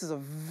 This is a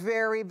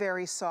very,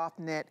 very soft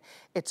knit.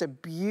 It's a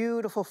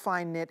beautiful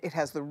fine knit. It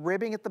has the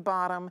ribbing at the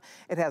bottom.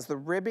 It has the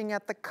ribbing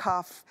at the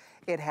cuff.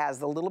 It has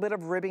the little bit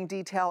of ribbing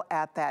detail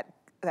at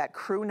that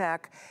crew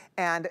neck.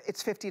 And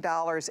it's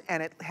 $50,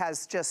 and it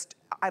has just,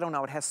 I don't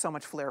know, it has so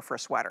much flair for a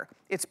sweater.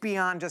 It's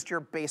beyond just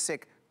your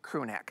basic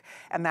crew neck.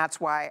 And that's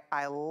why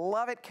I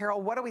love it.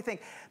 Carol, what do we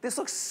think? This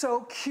looks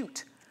so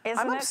cute.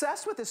 I'm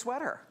obsessed with this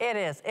sweater. It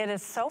is. It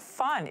is so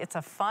fun. It's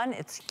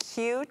it's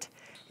cute.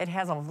 It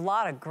has a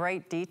lot of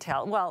great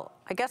detail. Well,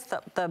 I guess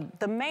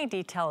the main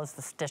detail is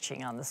the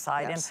stitching on the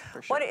side. Yes, and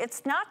for sure.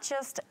 it's not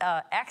just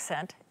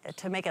accent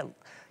to make it,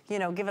 you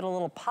know, give it a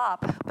little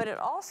pop, but it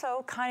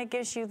also kind of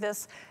gives you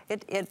this,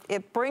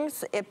 it brings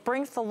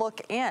the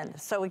look in,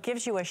 so it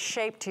gives you a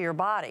shape to your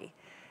body.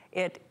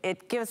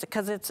 It gives,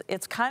 because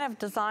it's kind of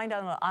designed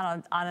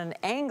on an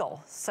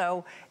angle,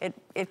 so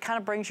it kind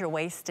of brings your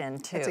waist in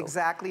too. It's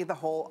exactly the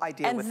whole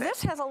idea with it. And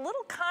this has a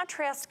little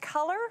contrast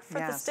color for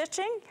the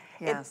stitching.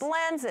 Yes. It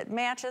blends, it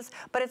matches,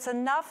 but it's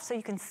enough so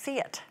you can see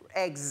it.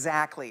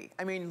 Exactly.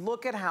 I mean,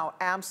 look at how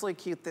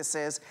absolutely cute this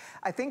is.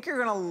 I think you're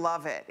gonna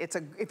love it.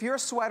 If you're a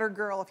sweater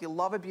girl, if you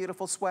love a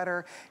beautiful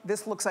sweater,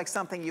 this looks like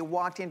something you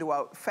walked into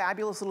a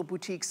fabulous little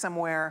boutique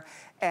somewhere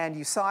and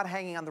you saw it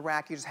hanging on the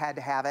rack, you just had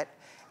to have it.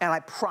 And I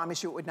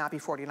promise you it would not be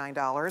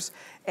 $49.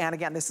 And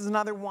again, this is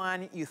another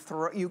one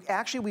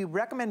actually, we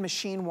recommend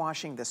machine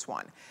washing this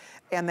one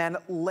and then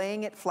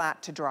laying it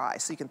flat to dry.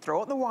 So you can throw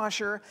it in the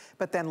washer,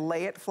 but then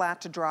lay it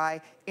flat to dry.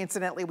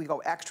 Incidentally, we go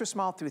extra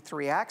small through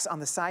 3X on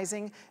the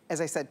sizing.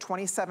 As I said,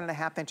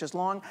 27.5 inches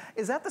long.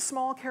 Is that the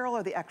small, Carol,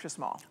 or the extra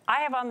small? I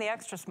have on the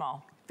extra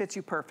small. Fits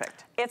you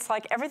perfect. It's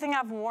like everything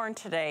I've worn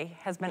today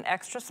has been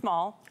extra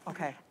small.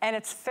 Okay. And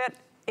it's fit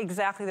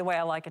exactly the way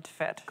I like it to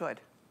fit. Good.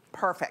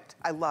 Perfect.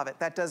 I love it.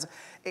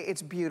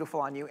 It's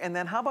beautiful on you. And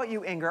then how about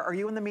you, Inger? Are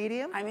you in the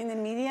medium? I'm in the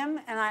medium,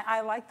 and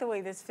I like the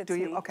way this fits me.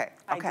 Do you? Okay.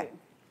 I okay. do.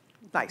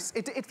 Nice.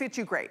 It fits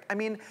you great. I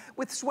mean,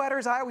 with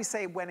sweaters, I always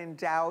say when in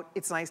doubt,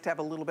 it's nice to have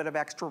a little bit of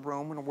extra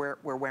room when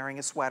we're wearing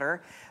a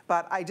sweater.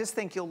 But I just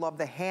think you'll love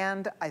the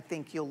hand. I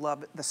think you'll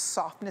love the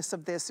softness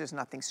of this. There's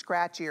nothing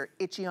scratchy or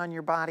itchy on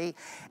your body.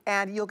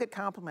 And you'll get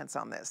compliments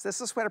on this. This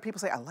is a sweater people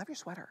say, I love your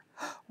sweater.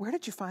 Where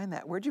did you find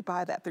that? Where'd you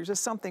buy that? There's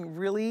just something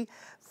really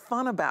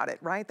fun about it,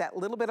 right? That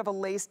little bit of a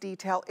lace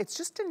detail. It's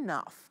just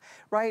enough,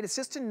 right? It's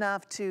just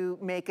enough to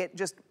make it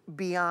just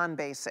beyond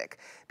basic,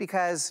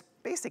 because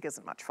basic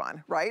isn't much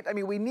fun, right? I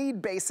mean, we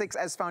need basics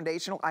as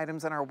foundational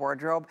items in our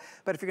wardrobe,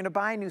 but if you're gonna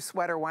buy a new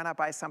sweater, why not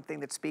buy something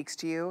that speaks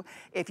to you?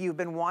 If you've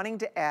been wanting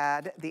to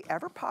add the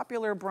ever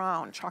popular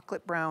brown,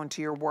 chocolate brown,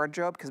 to your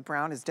wardrobe, because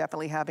brown is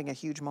definitely having a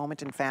huge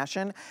moment in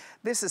fashion,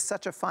 this is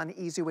such a fun,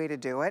 easy way to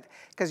do it,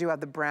 because you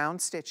have the brown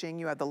stitching,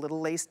 you have the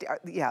little lace,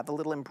 the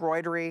little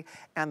embroidery,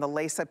 and the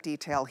lace-up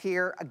detail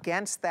here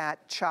against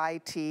that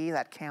chai tea,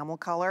 that camel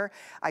color.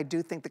 I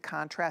do think the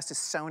contrast is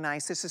so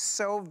nice. This is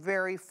so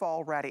very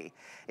fall ready.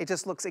 It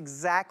just looks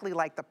exactly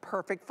like the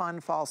perfect fun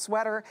fall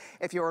sweater.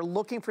 If you're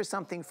looking for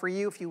something for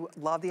you, if you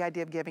love the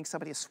idea of giving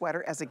somebody a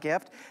sweater as a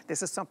gift,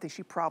 this is something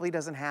she probably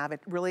doesn't have.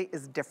 It really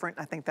is different.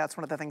 I think that's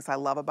one of the things I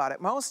love about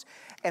it most.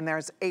 And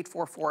there's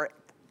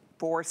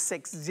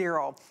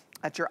 844-460.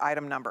 That's your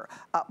item number.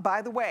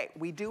 By the way,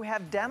 we do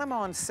have denim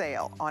on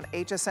sale on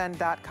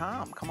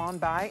hsn.com. Come on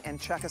by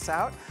and check us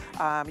out.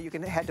 You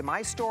can head to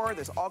my store.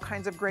 There's all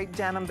kinds of great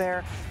denim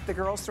there. The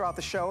girls throughout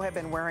the show have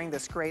been wearing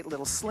this great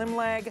little slim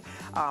leg.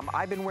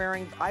 I've been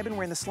wearing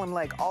the slim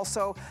leg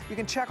also. You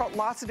can check out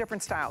lots of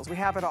different styles. We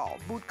have it all.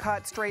 Boot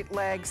cut, straight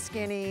leg,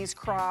 skinnies,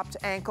 cropped,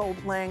 ankle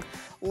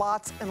length.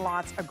 Lots and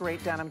lots of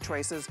great denim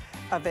choices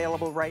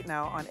available right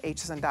now on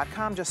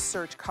hsn.com. Just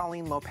search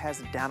Colleen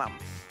Lopez denim.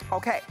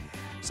 Okay.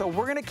 So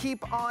we're gonna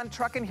keep on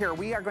trucking here.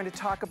 We are going to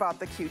talk about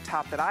the cute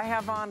top that I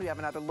have on. We have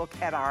another look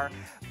at our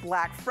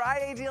Black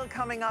Friday deal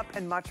coming up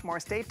and much more.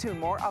 Stay tuned.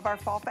 More of our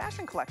fall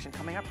fashion collection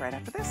coming up right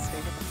after this. Stay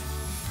with us.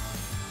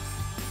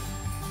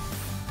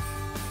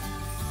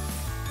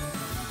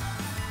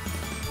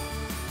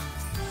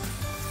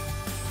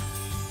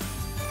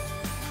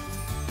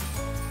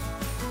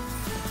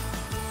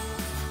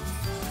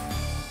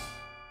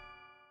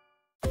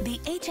 The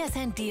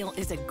HSN deal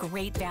is a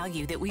great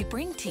value that we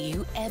bring to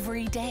you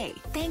every day.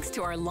 Thanks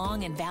to our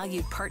long and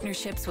valued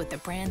partnerships with the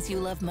brands you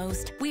love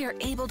most, we are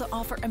able to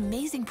offer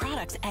amazing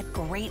products at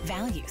great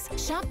values.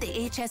 Shop the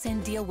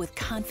HSN deal with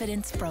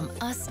confidence from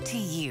us to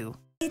you.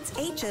 It's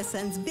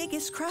HSN's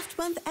biggest craft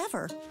month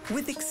ever,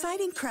 with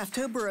exciting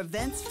Craftober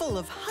events full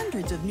of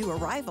hundreds of new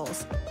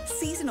arrivals,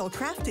 seasonal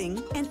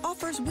crafting, and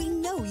offers we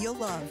know you'll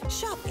love.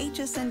 Shop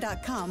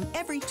hsn.com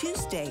every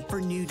Tuesday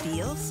for new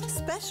deals,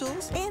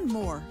 specials, and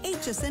more.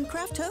 HSN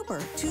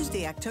Craftober,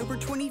 Tuesday, October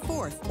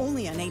 24th,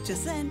 only on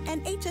HSN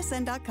and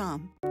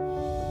hsn.com.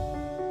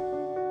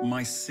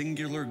 My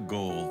singular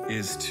goal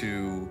is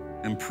to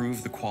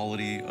improve the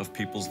quality of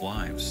people's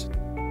lives.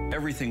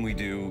 Everything we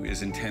do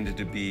is intended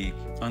to be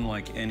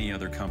unlike any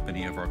other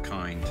company of our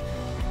kind.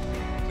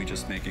 We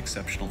just make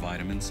exceptional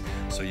vitamins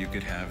so you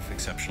could have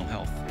exceptional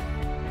health.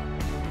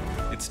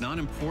 It's not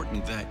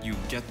important that you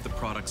get the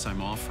products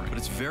I'm offering, but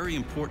it's very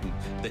important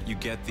that you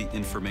get the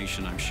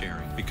information I'm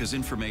sharing, because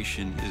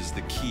information is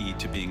the key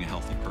to being a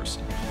healthy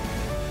person.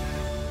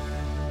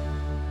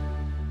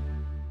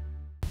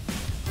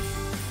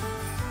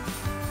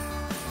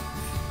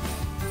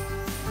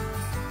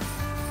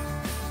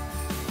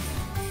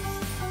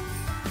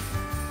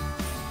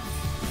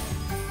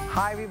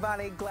 Hi,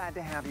 everybody. Glad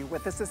to have you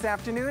with us this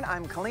afternoon.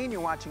 I'm Colleen.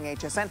 You're watching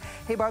HSN.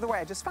 Hey, by the way,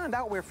 I just found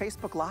out we're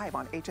Facebook Live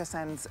on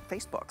HSN's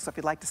Facebook. So if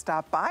you'd like to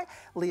stop by,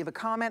 leave a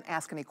comment,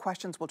 ask any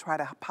questions, we'll try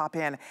to pop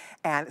in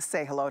and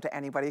say hello to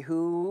anybody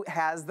who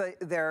has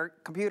their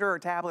computer or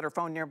tablet or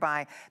phone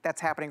nearby. That's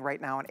happening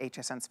right now on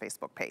HSN's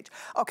Facebook page.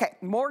 Okay,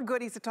 more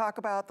goodies to talk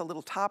about. The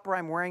little topper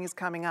I'm wearing is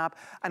coming up.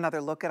 Another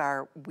look at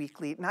our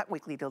not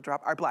weekly deal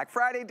drop, our Black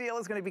Friday deal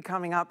is going to be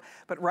coming up.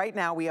 But right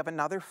now we have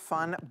another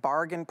fun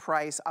bargain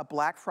price, a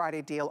Black Friday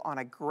deal on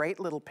a great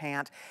little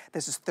pant.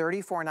 This is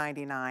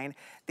 $34.99.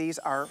 These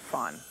are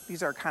fun.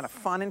 These are kind of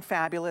fun and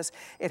fabulous.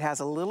 It has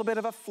a little bit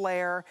of a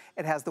flare.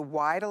 It has the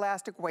wide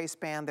elastic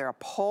waistband. They're a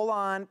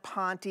pull-on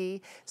ponte,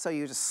 so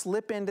you just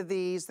slip into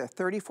these. They're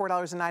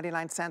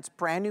 $34.99,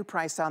 brand new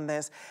price on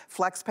this.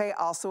 FlexPay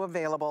also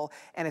available,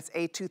 and it's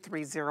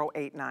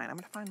 823089. I'm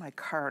gonna find my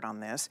card on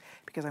this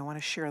because I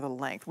wanna share the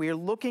length. We are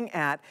looking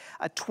at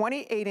a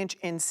 28-inch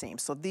inseam,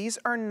 so these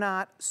are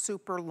not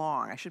super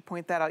long. I should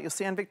point that out. You'll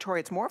see on Victoria,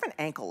 it's more of an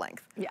ankle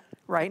length. Yeah.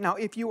 Right? Now,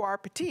 if you are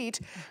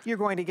petite, you're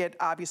going to get,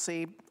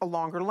 obviously, a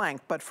longer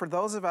length. But for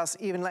those of us,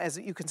 even as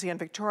you can see on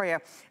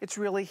Victoria, it's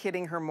really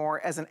hitting her more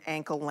as an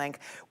ankle length,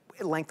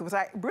 which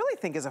I really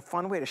think is a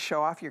fun way to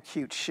show off your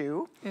cute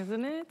shoe.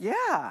 Isn't it?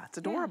 Yeah, it's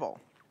adorable.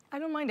 Yeah. I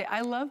don't mind it.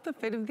 I love the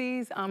fit of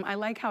these. I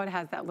like how it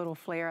has that little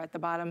flare at the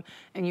bottom,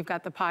 and you've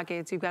got the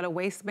pockets. You've got a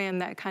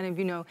waistband that kind of,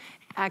 you know,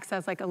 acts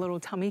as like a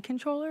little tummy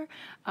controller.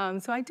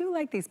 So I do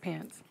like these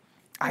pants.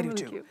 I do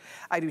too. Cute.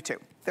 I do too.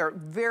 They're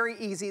very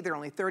easy. They're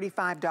only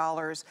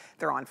 $35.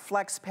 They're on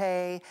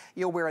FlexPay.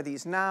 You'll wear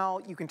these now.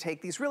 You can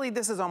take these. Really,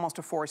 this is almost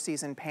a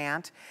 4-season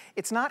pant.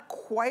 It's not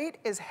quite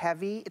as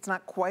heavy. It's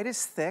not quite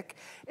as thick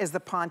as the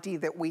ponte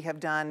that we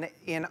have done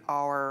in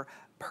our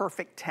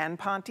Perfect 10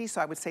 ponte. So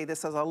I would say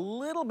this is a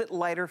little bit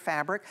lighter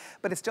fabric,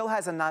 but it still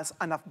has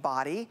enough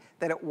body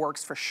that it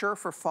works for sure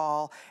for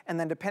fall. And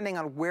then depending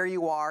on where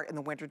you are in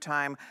the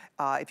wintertime,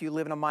 if you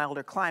live in a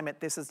milder climate,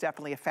 this is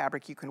definitely a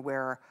fabric you can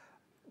wear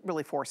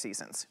really 4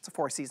 seasons. It's a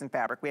 4-season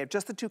fabric. We have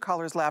just the 2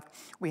 colors left.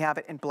 We have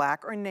it in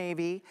black or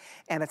navy,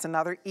 and it's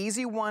another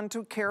easy one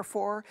to care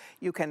for.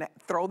 You can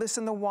throw this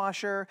in the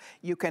washer.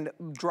 You can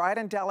dry it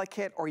in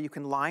delicate, or you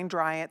can line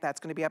dry it.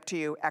 That's gonna be up to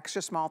you.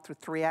 Extra small through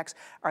 3X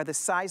are the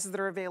sizes that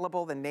are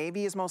available. The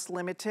navy is most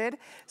limited.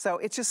 So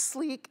it's just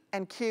sleek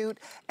and cute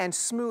and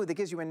smooth. It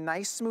gives you a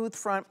nice smooth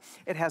front.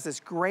 It has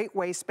this great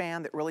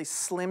waistband that really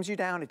slims you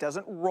down. It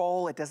doesn't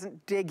roll, it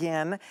doesn't dig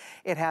in.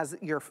 It has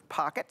your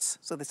pockets.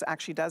 So this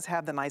actually does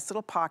have the nice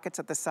little pockets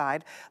at the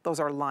side. Those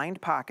are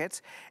lined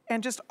pockets.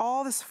 And just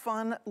all this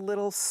fun,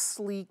 little,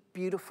 sleek,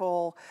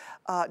 beautiful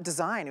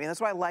design. I mean, that's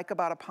what I like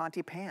about a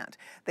ponte pant.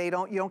 You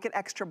don't get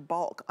extra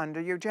bulk under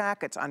your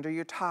jackets, under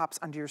your tops,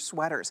 under your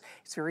sweaters.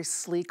 It's very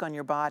sleek on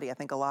your body. I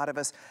think a lot of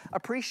us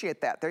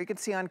appreciate that. There you can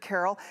see on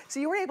Carol.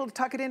 So you were able to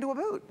tuck it into a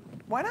boot.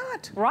 Why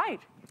not? Right.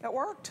 It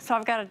worked. So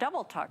I've got a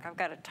double tuck. I've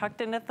got it tucked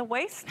in at the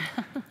waist,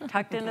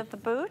 tucked in at the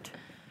boot,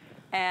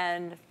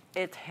 and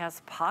it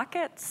has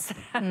pockets.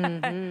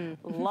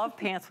 Love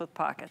pants with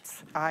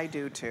pockets. I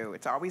do too.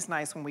 It's always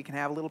nice when we can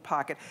have a little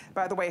pocket.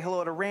 By the way,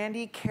 hello to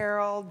Randy,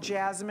 Carol,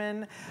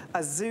 Jasmine,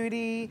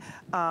 Azudi.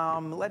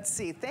 Let's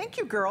see. Thank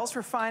you, girls,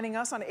 for finding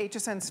us on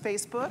HSN's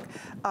Facebook.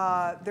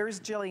 There's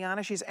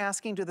Jilliana. She's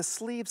asking, do the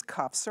sleeves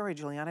cuff? Sorry,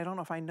 Jilliana, I don't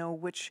know if I know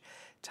which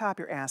top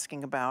you're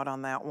asking about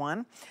on that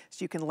one.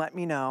 So you can let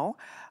me know.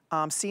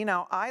 See,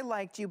 now, I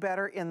liked you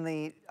better in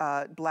the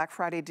Black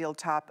Friday deal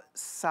top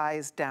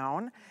size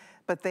down.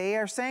 But they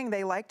are saying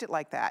they liked it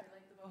like that.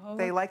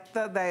 They like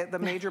the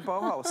major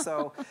boho,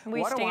 so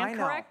what do I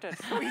know? Corrected.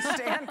 We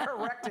stand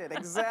corrected,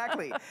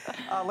 exactly.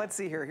 Let's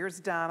see here, here's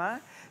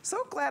Donna.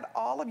 So glad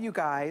all of you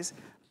guys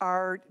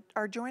are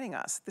joining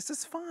us. This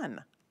is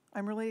fun.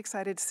 I'm really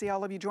excited to see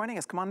all of you joining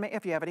us. Come on,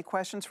 if you have any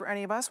questions for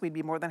any of us, we'd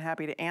be more than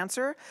happy to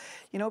answer.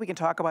 You know, we can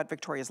talk about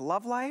Victoria's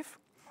love life.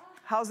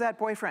 How's that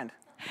boyfriend?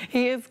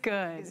 He is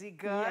good. Is he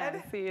good?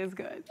 Yes, he is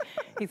good.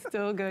 He's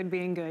still good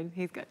being good.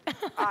 He's good.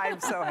 I'm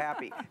so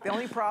happy. The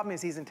only problem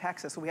is he's in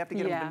Texas, so we have to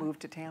get him to move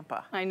to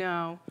Tampa. I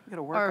know. We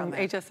gotta work on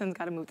that. HSN's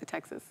got to move to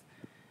Texas.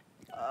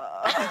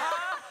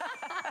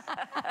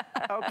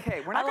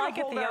 Okay, we're not I like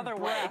gonna hold it the our other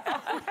breath.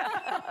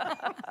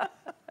 way.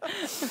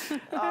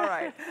 All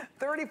right,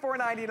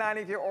 $34.99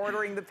 if you're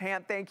ordering the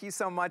pant. Thank you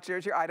so much.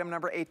 There's your item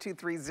number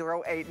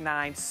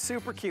 823089.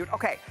 Super cute.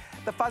 Okay,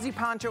 the fuzzy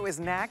poncho is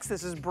next.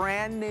 This is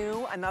brand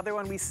new. Another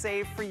one we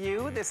saved for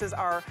you. This is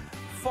our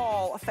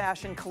fall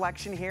fashion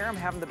collection here. I'm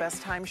having the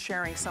best time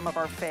sharing some of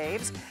our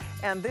faves.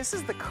 And this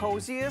is the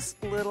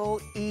coziest little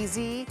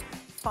easy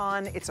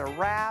fun. It's a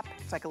wrap.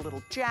 It's like a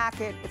little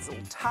jacket. It's a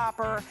little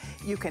topper.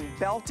 You can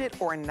belt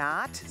it or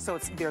not. So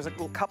there's a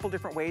couple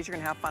different ways you're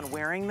gonna have fun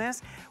wearing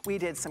this. We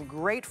did some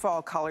great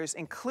fall colors,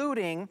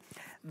 including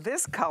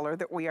this color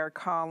that we are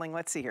calling,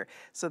 let's see here.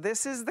 So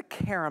this is the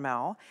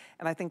caramel,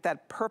 and I think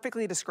that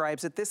perfectly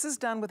describes it. This is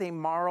done with a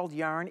marled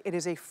yarn. It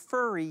is a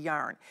furry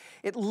yarn.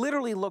 It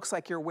literally looks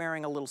like you're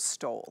wearing a little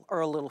stole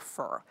or a little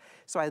fur.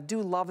 So I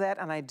do love that,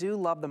 and I do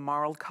love the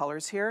marled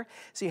colors here.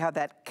 So you have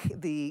that,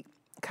 the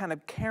kind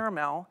of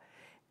caramel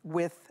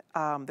with,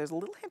 there's a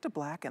little hint of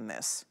black in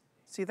this.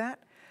 See that?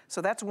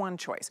 So that's one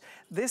choice.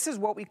 This is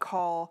what we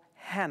call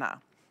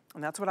henna,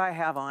 and that's what I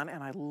have on,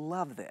 and I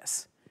love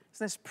this.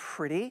 Isn't this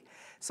pretty?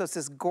 So it's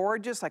this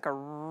gorgeous, like a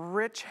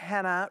rich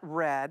henna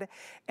red.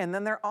 And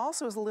then there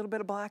also is a little bit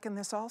of black in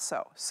this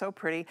also. So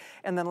pretty.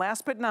 And then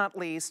last but not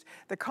least,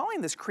 they're calling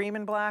this cream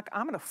and black.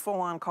 I'm gonna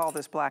full on call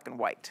this black and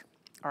white.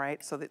 All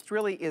right, so this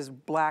really is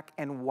black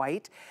and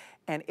white,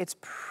 and it's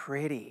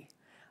pretty.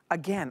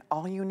 Again,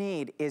 all you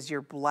need is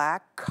your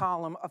black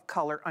column of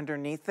color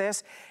underneath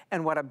this,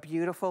 and what a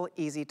beautiful,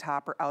 easy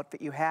topper outfit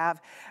you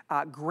have.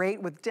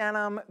 Great with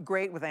denim,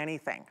 great with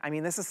anything. I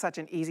mean, this is such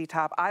an easy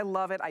top. I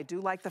love it. I do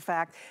like the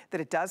fact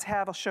that it does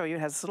have, I'll show you, it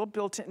has this little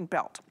built-in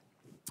belt.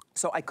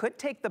 So I could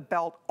take the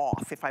belt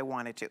off if I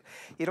wanted to.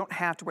 You don't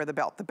have to wear the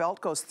belt. The belt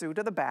goes through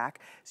to the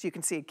back, so you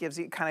can see it gives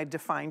you, it kind of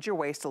defines your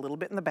waist a little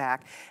bit in the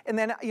back. And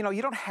then, you know,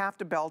 you don't have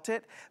to belt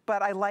it,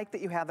 but I like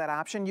that you have that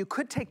option. You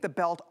could take the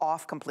belt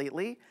off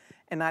completely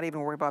and not even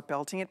worry about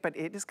belting it, but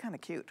it is kind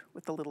of cute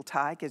with the little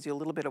tie, gives you a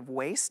little bit of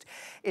waist.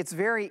 It's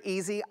very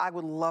easy. I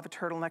would love a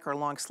turtleneck or a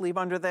long sleeve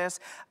under this.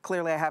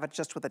 Clearly I have it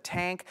just with a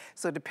tank,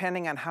 so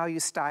depending on how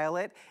you style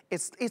it,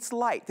 it's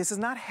light. This is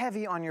not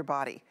heavy on your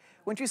body.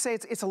 Wouldn't you say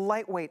it's a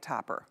lightweight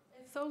topper?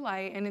 It's so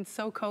light and it's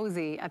so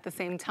cozy at the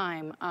same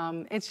time.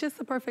 It's just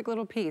the perfect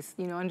little piece.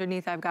 You know,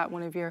 underneath I've got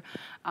one of your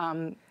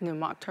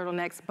mock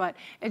turtlenecks, but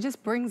it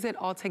just brings it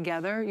all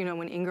together. You know,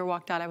 when Inger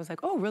walked out, I was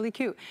like, oh, really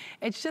cute.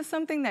 It's just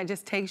something that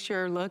just takes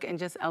your look and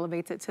just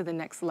elevates it to the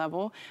next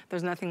level.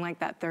 There's nothing like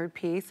that third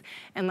piece.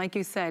 And like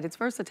you said, it's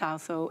versatile.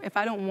 So if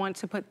I don't want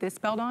to put this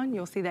belt on,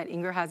 you'll see that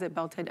Inger has it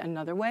belted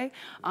another way,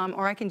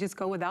 or I can just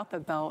go without the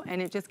belt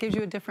and it just gives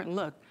you a different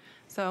look.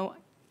 So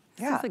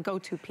this is a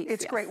go-to piece.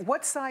 It's great.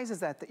 What size is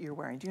that you're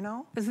wearing? Do you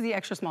know? This is the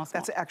extra small.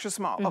 That's the extra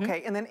small.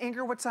 Okay, and then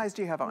Inger, what size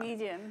do you have on?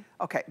 Medium.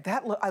 Okay,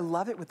 I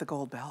love it with the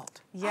gold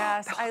belt.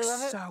 Yes, I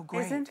love it. So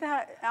great. Isn't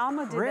that,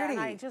 Alma did that, and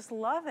I just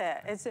love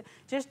it. It's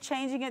just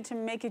changing it to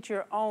make it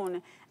your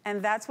own,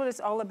 and that's what it's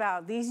all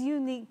about. These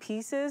unique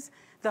pieces,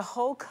 the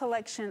whole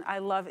collection I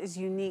love is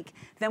unique.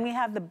 Then we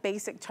have the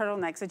basic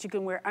turtlenecks that you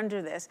can wear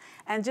under this.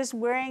 And just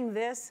wearing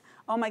this,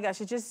 oh my gosh,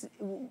 it just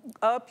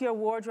up your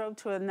wardrobe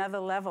to another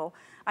level.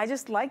 I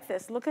just like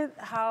this. Look at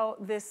how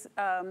this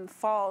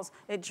falls.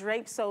 It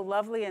drapes so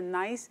lovely and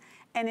nice.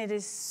 And it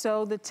is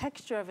so, the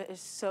texture of it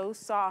is so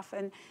soft.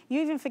 And you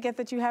even forget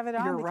that you have it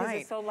on because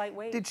it's so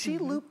lightweight. Did she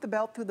loop the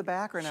belt through the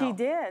back or no? She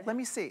did. Let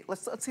me see.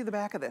 Let's see the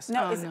back of this.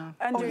 No, it's underneath.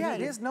 Oh yeah,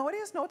 it is. No, it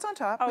is. No, it's on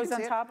top. Oh, it's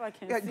on top? I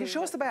can't see.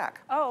 Show us the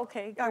back. Oh,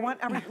 okay.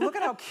 Look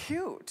at how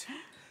cute.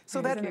 So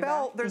that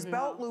belt, there's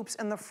belt loops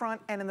in the front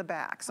and in the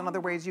back. So in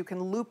other ways, you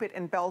can loop it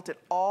and belt it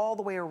all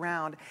the way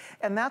around.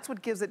 And that's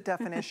what gives it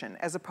definition,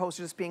 as opposed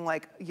to just being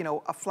like, you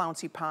know, a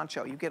flouncy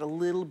poncho. You get a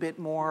little bit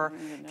more.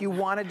 If you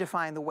want to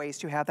define the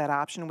waist, you have that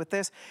option with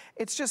this.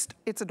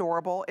 It's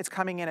adorable. It's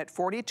coming in at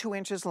 42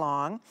 inches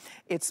long.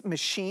 It's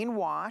machine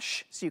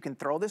wash, so you can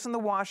throw this in the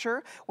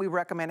washer. We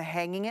recommend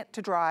hanging it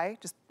to dry.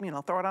 Just, you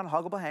know, throw it on a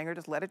huggable hanger,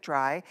 just let it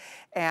dry.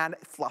 And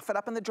fluff it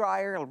up in the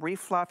dryer, it'll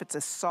refluff. It's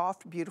a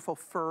soft, beautiful,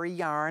 furry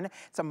yarn.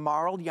 It's a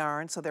marled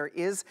yarn, so there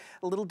is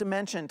a little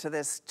dimension to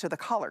this, to the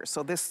color.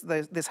 So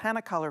this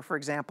henna color, for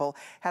example,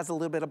 has a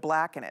little bit of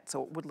black in it,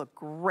 so it would look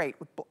great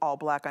with all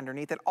black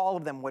underneath it. All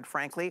of them would,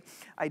 frankly.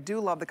 I do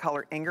love the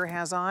color Inger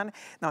has on.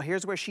 Now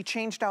here's where she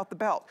changed out the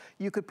belt.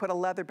 You could put a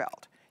leather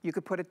belt. You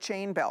could put a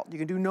chain belt. You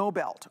can do no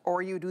belt,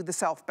 or you do the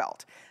self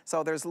belt.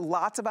 So there's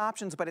lots of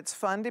options, but it's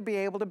fun to be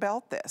able to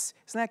belt this.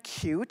 Isn't that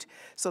cute?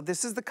 So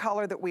this is the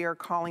color that we are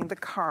calling the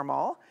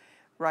caramel,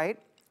 right?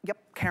 Yep,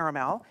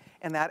 caramel.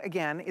 And that,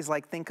 again, is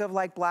like, think of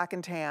like black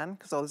and tan,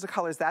 because those are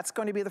colors. That's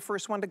going to be the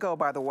first one to go,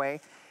 by the way.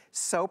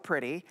 So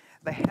pretty.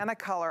 The henna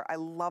color, I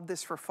love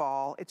this for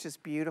fall. It's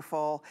just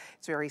beautiful.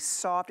 It's very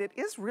soft. It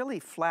is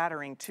really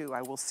flattering, too,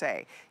 I will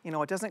say. You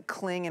know, it doesn't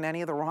cling in any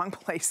of the wrong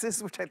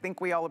places, which I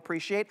think we all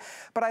appreciate.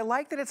 But I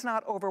like that it's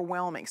not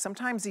overwhelming.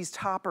 Sometimes these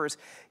toppers,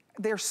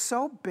 they're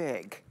so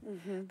big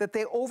that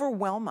they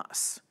overwhelm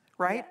us.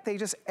 Right? Yeah. They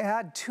just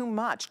add too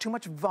much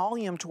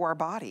volume to our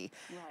body.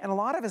 Right. And a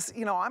lot of us,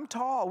 you know, I'm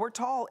tall, we're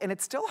tall, and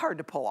it's still hard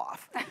to pull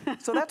off.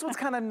 So that's what's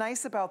kind of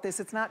nice about this.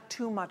 It's not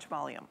too much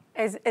volume.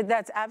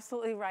 That's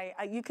absolutely right.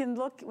 You can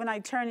look when I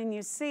turn and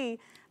you see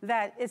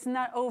that it's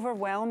not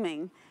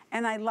overwhelming.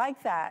 And I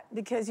like that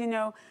because, you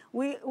know,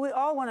 we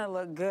all want to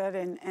look good,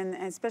 and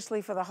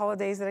especially for the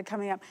holidays that are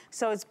coming up.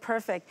 So it's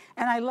perfect.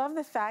 And I love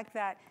the fact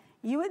that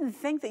you wouldn't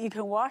think that you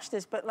can wash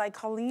this, but like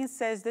Colleen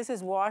says, this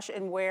is wash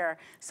and wear.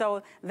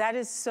 So that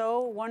is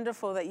so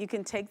wonderful that you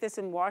can take this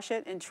and wash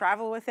it and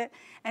travel with it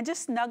and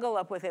just snuggle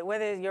up with it,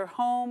 whether you're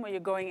home or you're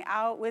going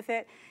out with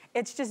it.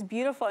 It's just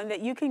beautiful, and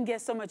that you can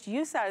get so much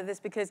use out of this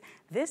because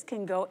this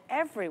can go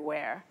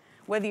everywhere.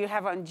 whether you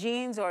have on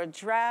jeans or a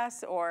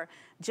dress or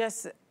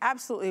just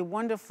absolutely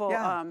wonderful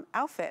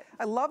outfit.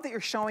 I love that you're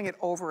showing it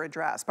over a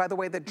dress. By the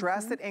way, the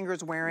dress that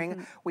Ingrid's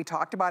wearing, we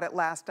talked about it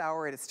last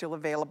hour. It is still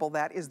available.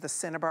 That is the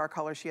Cinnabar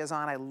color she has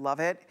on. I love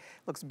it.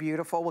 Looks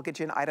beautiful. We'll get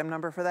you an item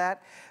number for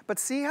that. But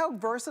see how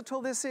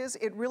versatile this is?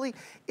 It really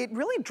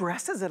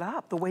dresses it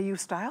up the way you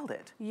styled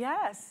it.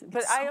 Yes,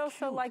 but I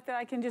also like that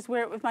I can just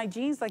wear it with my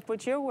jeans like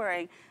what you're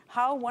wearing.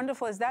 How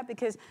wonderful is that?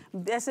 Because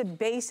that's a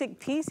basic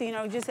piece, you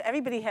know, just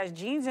everybody has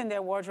jeans in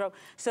their wardrobe.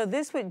 So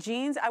this with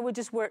jeans, I would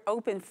just wear it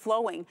open,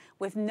 flowing,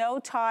 with no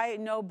tie,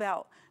 no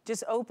belt.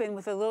 Just open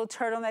with a little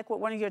turtleneck with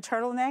one of your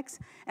turtlenecks.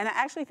 And I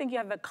actually think you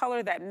have the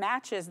color that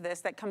matches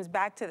this, that comes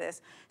back to this.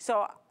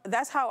 So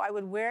that's how I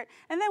would wear it.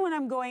 And then when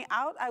I'm going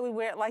out, I would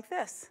wear it like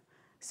this.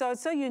 So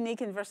it's so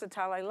unique and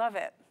versatile. I love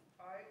it.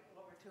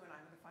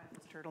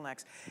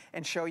 Turtlenecks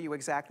and show you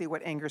exactly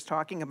what Ingrid's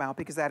talking about,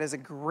 because that is a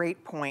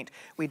great point.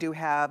 We do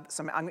have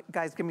some,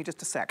 guys, give me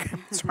just a sec.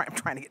 Sorry, I'm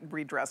trying to get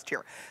redressed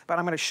here. But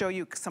I'm going to show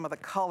you some of the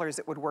colors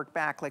that would work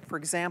back. Like, for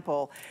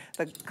example,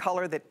 the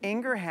color that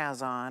Ingrid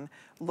has on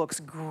looks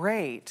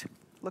great.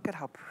 Look at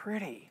how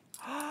pretty.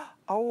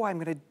 Oh, I'm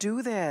going to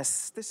do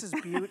this. This is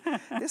beautiful.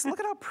 Look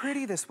at how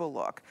pretty this will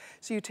look.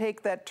 So you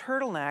take that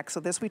turtleneck.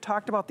 So we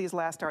talked about these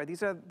last hour.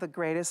 These are the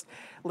greatest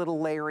little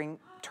layering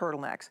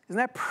turtlenecks. Isn't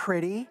that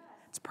pretty?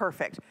 It's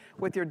perfect.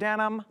 With your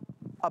denim,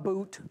 a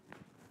boot,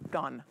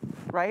 done,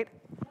 right?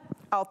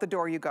 Out the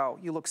door you go.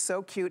 You look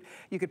so cute.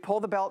 You could pull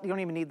the belt. You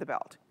don't even need the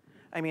belt.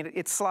 I mean,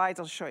 it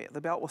slides. I'll show you.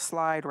 The belt will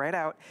slide right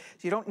out. So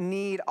you don't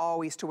need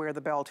always to wear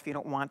the belt if you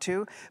don't want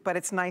to, but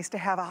it's nice to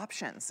have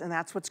options, and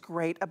that's what's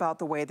great about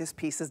the way this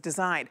piece is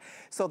designed.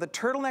 So the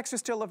turtlenecks are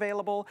still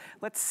available.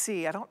 Let's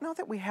see. I don't know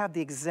that we have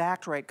the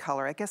exact right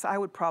color. I guess I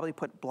would probably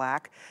put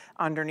black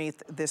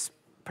underneath this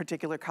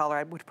particular color.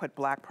 I would put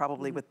black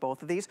probably with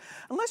both of these.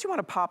 Unless you want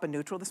to pop a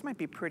neutral, this might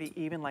be pretty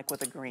even, like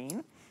with a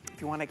green.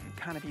 If you want to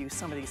kind of use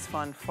some of these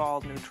fun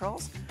fall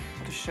neutrals,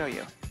 I'll just show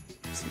you.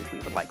 See if we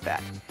would like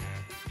that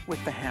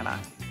with the henna.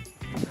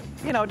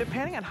 You know,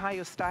 depending on how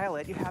you style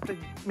it, you have to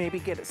maybe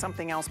get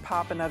something else,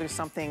 pop another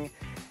something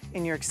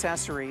in your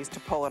accessories to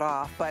pull it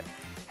off, but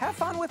have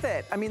fun with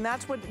it. I mean,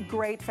 that's what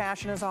great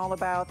fashion is all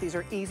about. These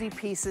are easy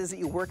pieces that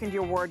you work into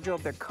your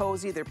wardrobe. They're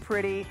cozy, they're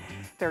pretty,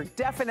 they're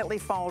definitely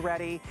fall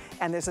ready,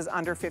 and this is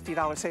under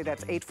 $50. Say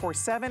that's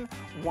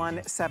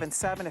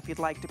 847-177 if you'd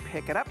like to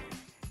pick it up.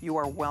 You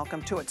are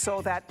welcome to it.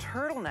 So that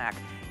turtleneck,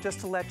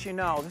 just to let you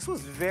know, this was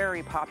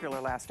very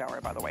popular last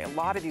hour, by the way. A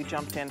lot of you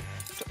jumped in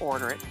to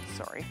order it.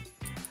 Sorry.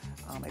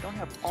 I don't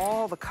have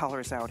all the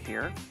colors out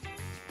here.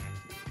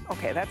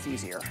 Okay, that's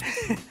easier.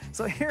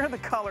 So here are the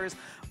colors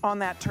on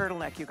that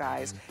turtleneck, you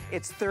guys.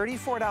 It's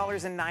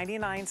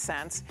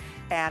 $34.99,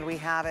 and we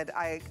have it,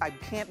 I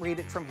can't read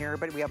it from here,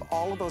 but we have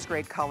all of those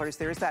great colors.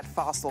 There's that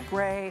fossil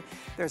gray,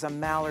 there's a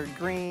mallard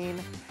green,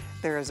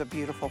 there's a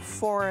beautiful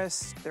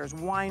forest, there's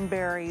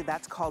wineberry,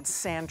 that's called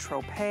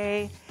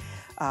Saint-Tropez.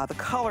 The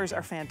colors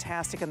are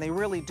fantastic, and they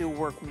really do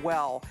work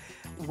well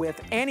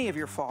with any of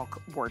your fall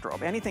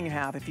wardrobe, anything you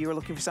have. If you're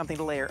looking for something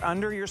to layer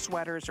under your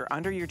sweaters or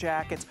under your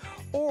jackets,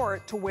 or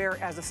to wear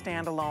as a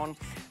standalone,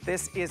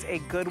 this is a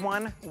good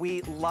one.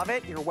 We love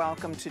it. You're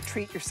welcome to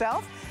treat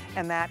yourself.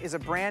 And that is a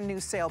brand new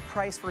sale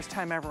price, first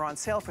time ever on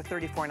sale, for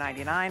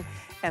 $34.99.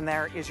 And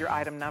there is your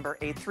item number,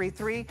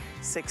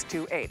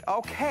 833-628.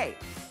 Okay,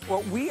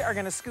 well, we are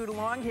gonna scoot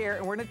along here,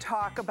 and we're gonna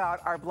talk about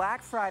our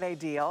Black Friday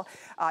deal.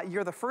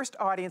 You're the first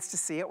audience to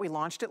see it. We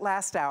launched it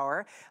last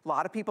hour. A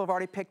lot of people have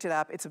already picked it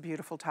up. It's a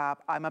beautiful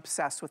top. I'm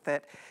obsessed with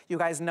it. You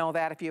guys know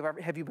that. If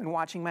have you been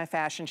watching my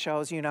fashion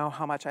shows, you know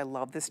how much I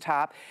love this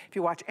top. If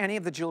you watch any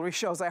of the jewelry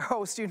shows I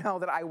host, you know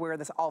that I wear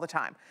this all the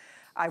time.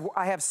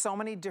 I have so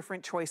many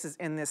different choices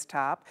in this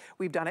top.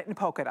 We've done it in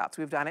polka dots.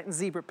 We've done it in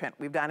zebra print.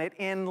 We've done it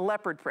in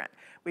leopard print.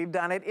 We've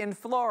done it in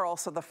floral.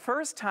 So the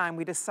first time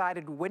we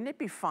decided, wouldn't it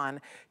be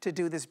fun to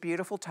do this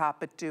beautiful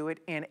top, but do it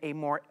in a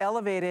more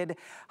elevated,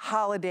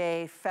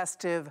 holiday,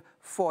 festive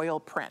foil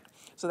print.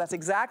 So that's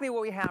exactly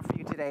what we have for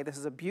you today. This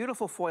is a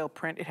beautiful foil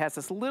print. It has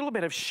this little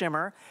bit of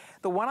shimmer.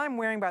 The one I'm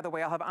wearing, by the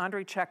way, I'll have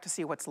Andre check to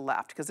see what's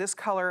left, because this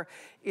color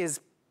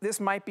is, this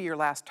might be your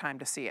last time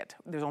to see it.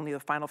 There's only the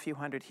final few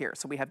hundred here.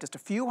 So we have just a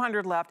few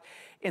hundred left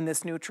in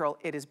this neutral.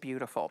 It is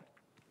beautiful.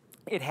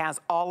 It has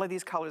all of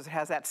these colors. It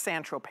has that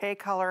Saint-Tropez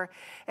color.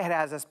 It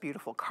has this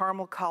beautiful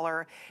caramel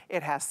color.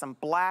 It has some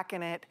black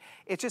in it.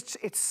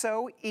 It's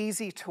so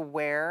easy to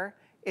wear.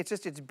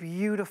 It's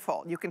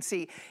beautiful. You can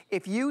see,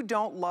 if you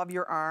don't love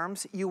your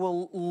arms, you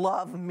will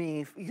love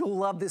me. You'll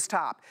love this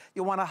top.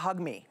 You'll want to hug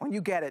me when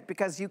you get it,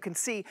 because you can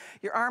see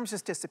your arms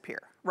just disappear,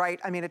 right?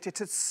 I mean,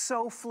 it's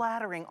so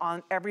flattering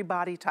on every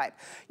body type.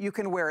 You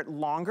can wear it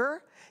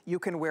longer. You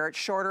can wear it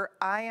shorter.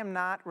 I am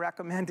not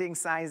recommending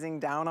sizing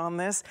down on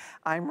this.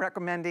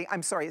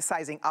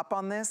 Sizing up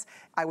on this.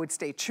 I would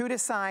stay true to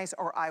size,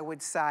 or I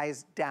would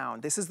size down.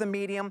 This is the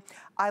medium.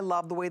 I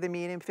love the way the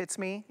medium fits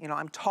me. You know,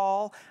 I'm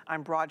tall,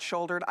 I'm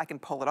broad-shouldered. shouldered, I can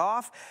pull it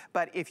off.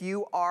 But if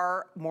you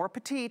are more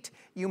petite,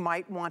 you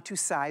might want to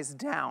size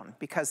down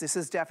because this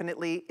is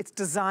definitely, it's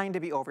designed to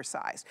be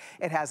oversized.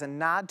 It has a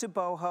nod to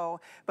boho,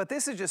 but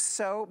this is just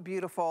so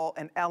beautiful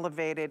and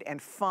elevated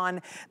and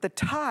fun. The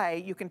tie,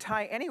 you can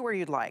tie anywhere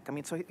you'd like. I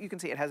mean, so you can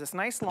see it has this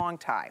nice long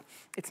tie.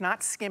 It's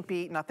not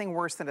skimpy, nothing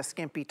worse than a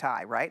skimpy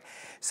tie, right?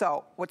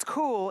 So what's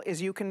cool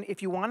is you can,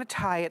 if you want to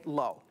tie it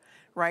low,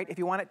 right? If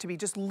you want it to be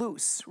just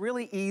loose,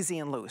 really easy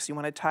and loose, you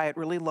want to tie it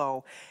really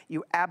low,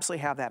 you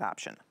absolutely have that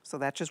option. So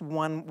that's just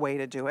one way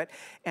to do it.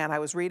 And I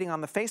was reading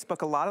on the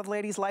Facebook, a lot of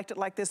ladies liked it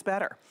like this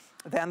better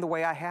than the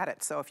way I had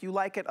it. So if you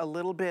like it a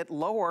little bit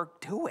lower,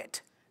 do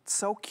it. It's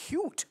so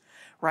cute.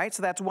 Right?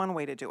 So that's one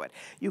way to do it.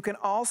 You can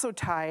also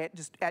tie it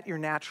just at your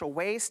natural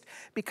waist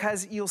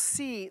because you'll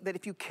see that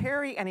if you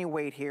carry any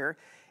weight here,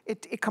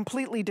 it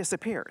completely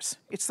disappears.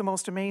 It's the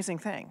most amazing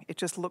thing. It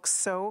just looks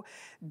so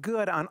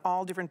good on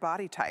all different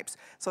body types.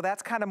 So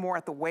that's kind of more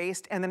at the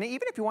waist. And then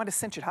even if you want to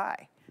cinch it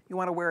high, you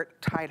want to wear it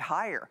tied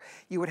higher,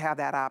 you would have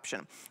that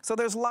option. So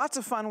there's lots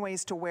of fun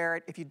ways to wear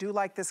it. If you do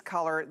like this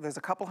color, there's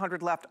a couple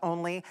hundred left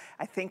only.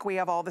 I think we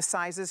have all the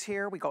sizes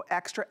here. We go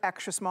extra,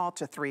 extra small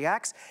to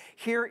 3X.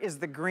 Here is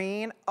the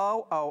green.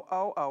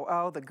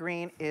 The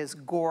green is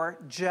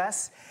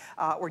gorgeous.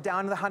 We're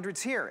down to the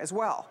hundreds here as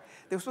well.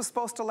 This was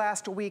supposed to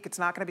last a week. It's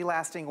not going to be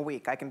lasting a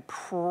week. I can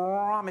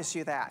promise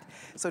you that.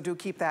 So do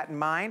keep that in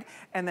mind.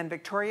 And then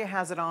Victoria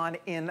has it on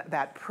in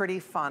that pretty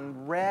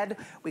fun red.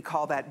 We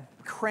call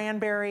that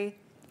cranberry.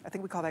 I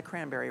think we call that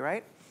cranberry,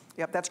 right?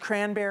 Yep, that's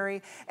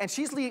cranberry. And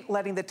she's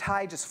letting the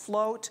tie just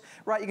float,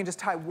 right? You can just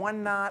tie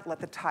one knot,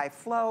 let the tie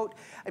float.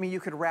 I mean, you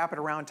could wrap it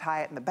around,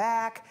 tie it in the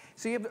back.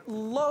 So you have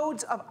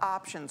loads of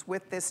options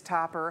with this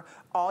topper.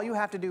 All you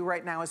have to do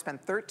right now is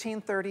spend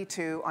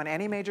 $13.32 on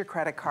any major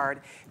credit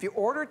card. If you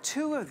order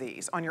 2 of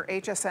these on your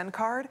HSN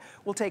card,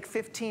 we'll take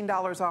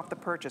 $15 off the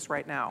purchase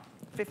right now.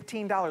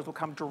 $15 will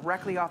come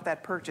directly off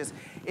that purchase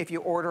if you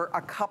order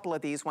a couple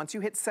of these. Once you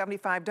hit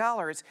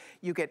 $75,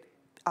 you get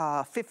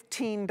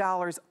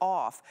 $15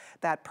 off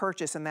that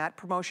purchase, and that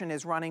promotion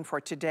is running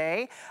for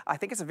today. I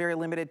think it's a very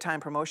limited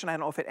time promotion. I don't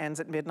know if it ends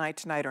at midnight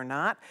tonight or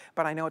not,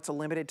 but I know it's a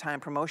limited time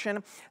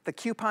promotion. The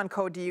coupon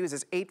code to use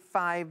is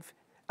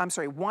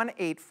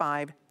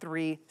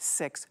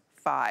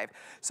 185365.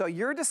 So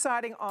you're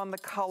deciding on the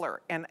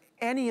color, and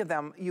any of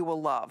them you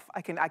will love.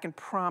 I can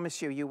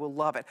promise you will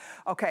love it.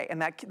 Okay,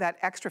 and that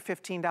extra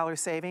 $15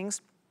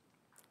 savings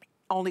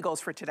only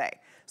goes for today.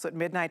 So at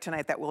midnight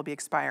tonight, that will be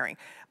expiring.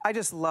 I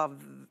just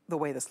love the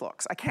way this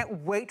looks. I can't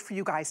wait for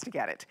you guys to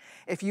get it.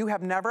 If you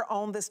have never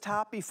owned this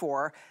top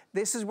before,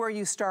 this is where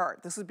you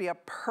start. This would be a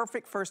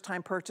perfect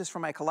first-time purchase for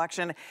my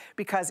collection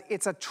because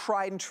it's a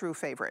tried and true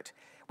favorite.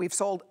 We've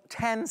sold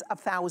tens of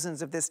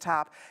thousands of this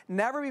top,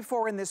 never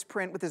before in this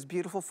print with this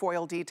beautiful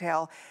foil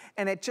detail,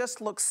 and it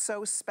just looks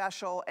so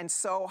special and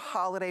so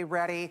holiday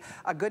ready.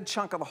 A good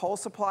chunk of a whole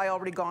supply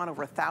already gone,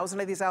 over 1,000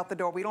 of these out the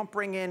door. We don't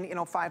bring in,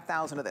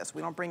 5,000 of this.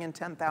 We don't bring in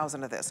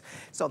 10,000 of this.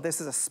 So this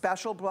is a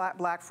special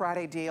Black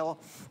Friday deal,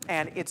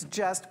 and it's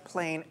just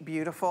plain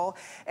beautiful.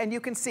 And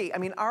you can see, I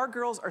mean, our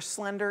girls are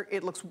slender.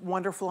 It looks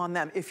wonderful on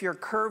them. If you're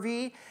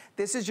curvy,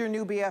 this is your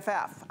new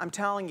BFF. I'm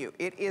telling you,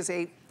 it is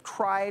a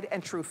tried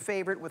and true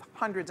favorite with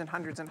hundreds and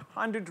hundreds and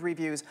hundreds of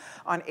reviews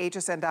on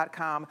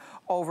hsn.com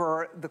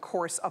over the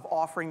course of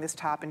offering this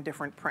top in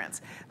different prints.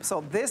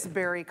 So this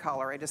berry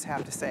color, I just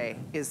have to say,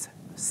 is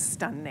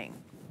stunning.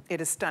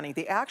 It is stunning.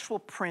 The actual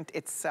print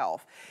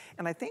itself,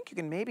 and I think you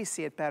can maybe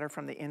see it better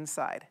from the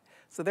inside.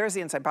 So there's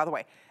the inside. By the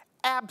way,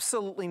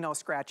 absolutely no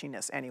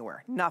scratchiness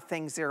anywhere.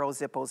 Nothing, zero,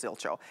 zippo,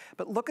 zilcho.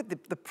 But look at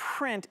the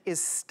print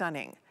is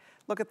stunning.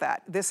 Look at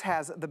that. This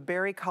has, the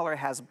berry color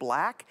has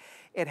black.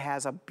 It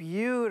has a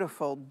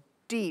beautiful,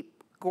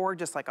 deep,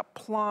 gorgeous, like a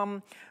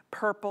plum,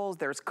 purples.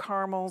 There's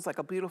caramels, like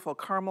a beautiful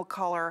caramel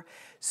color.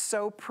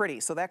 So pretty.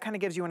 So that kind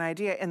of gives you an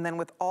idea. And then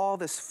with all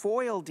this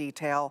foil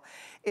detail,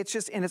 it's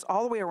just, and it's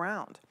all the way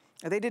around.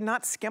 They did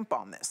not skimp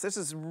on this. This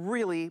is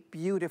really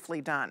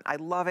beautifully done. I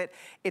love it.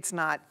 It's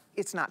not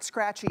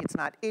scratchy, it's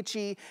not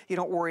itchy. You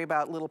don't worry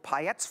about little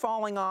paillettes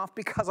falling off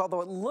because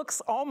although it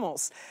looks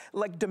almost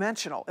like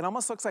dimensional, it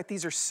almost looks like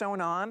these are sewn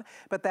on,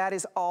 but that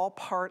is all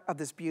part of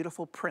this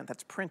beautiful print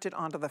that's printed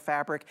onto the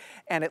fabric,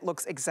 and it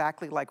looks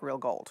exactly like real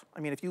gold.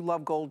 I mean, if you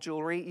love gold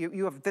jewelry,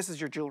 this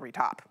is your jewelry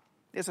top.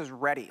 This is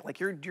ready. Like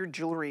your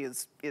jewelry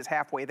is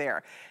halfway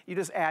there. You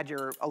just add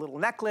a little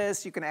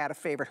necklace, you can add a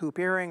favorite hoop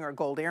earring or a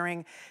gold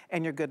earring,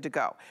 and you're good to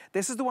go.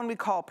 This is the one we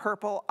call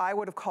purple. I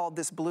would have called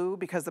this blue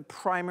because the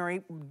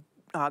primary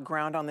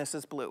ground on this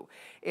is blue.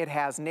 It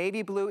has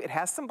navy blue, it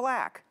has some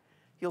black.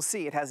 You'll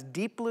see it has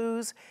deep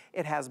blues,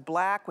 it has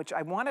black, which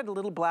I wanted a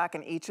little black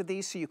in each of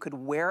these so you could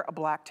wear a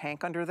black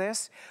tank under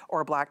this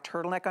or a black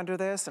turtleneck under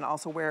this and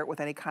also wear it with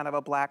any kind of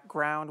a black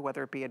ground,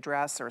 whether it be a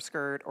dress or a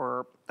skirt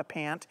or a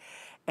pant.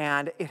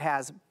 And it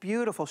has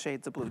beautiful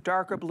shades of blue,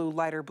 darker blue,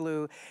 lighter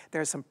blue.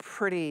 There's some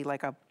pretty,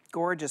 like a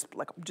gorgeous,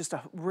 like just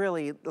a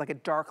really, like a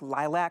dark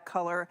lilac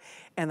color.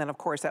 And then of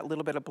course that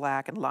little bit of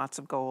black and lots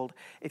of gold.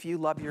 If you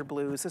love your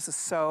blues, this is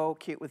so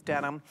cute with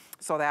denim.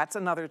 So that's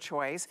another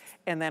choice.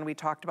 And then we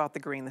talked about the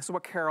green. This is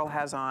what Carol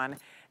has on.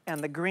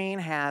 And the green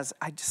has,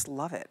 I just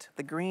love it.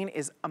 The green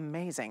is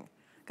amazing.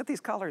 Look at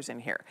these colors in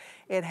here.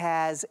 It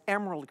has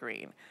emerald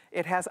green.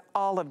 It has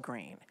olive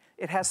green.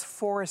 It has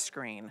forest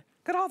green.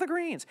 Look at all the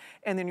greens.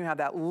 And then you have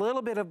that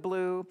little bit of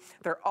blue.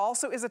 There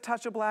also is a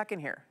touch of black in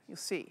here. You'll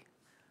see.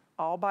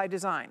 All by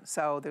design.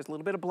 So there's a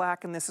little bit of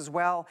black in this as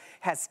well.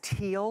 Has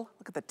teal,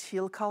 look at the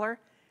teal color.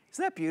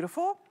 Isn't that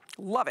beautiful?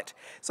 Love it.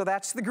 So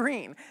that's the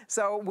green.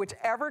 So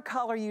whichever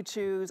color you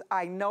choose,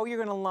 I know you're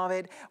gonna love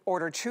it.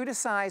 Order true to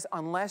size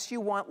unless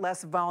you want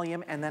less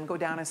volume and then go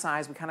down a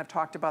size. We kind of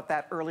talked about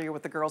that earlier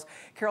with the girls.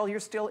 Carol, you're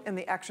still in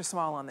the extra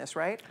small on this,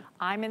 right?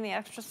 I'm in the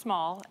extra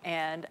small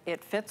and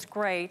it fits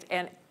great.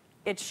 And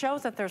it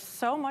shows that there's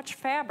so much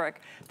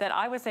fabric that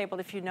I was able,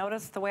 if you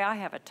notice the way I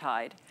have it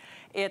tied,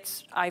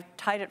 I've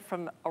tied it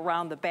from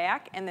around the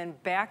back and then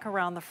back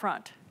around the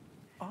front.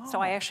 Oh.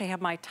 So I actually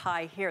have my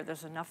tie here.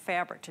 There's enough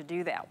fabric to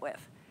do that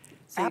with.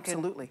 So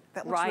absolutely.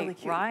 That looks really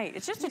cute. Right.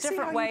 It's just a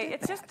different way.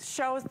 It just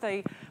shows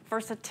the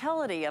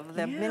versatility of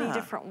the many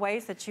different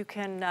ways that you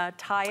can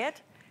tie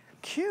it.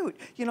 Cute.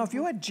 You know, if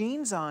you had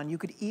jeans on, you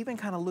could even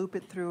kind of loop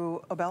it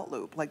through a belt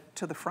loop, like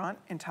to the front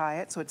and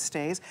tie it so it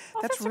stays. Oh,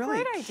 that's a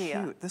really great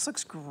idea. Cute. This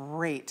looks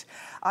great.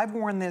 I've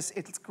worn this.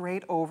 It's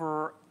great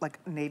over like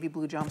a navy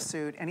blue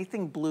jumpsuit,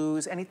 anything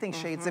blues, anything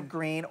shades of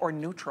green or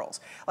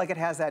neutrals. Like it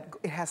has a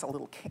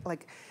little,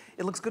 like,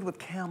 it looks good with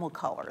camel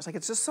colors. Like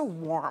it's just so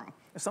warm.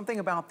 There's something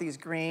about these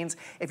greens.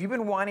 If you've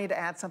been wanting to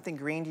add something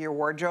green to your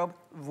wardrobe,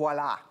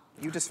 voila,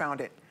 you just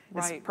found it.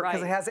 Right,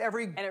 because it has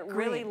every and it green.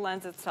 Really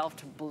lends itself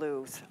to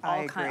blues.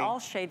 All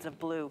shades of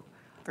blue.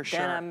 For sure.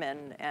 Denim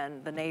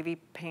and the navy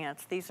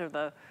pants. These are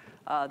the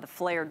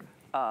flared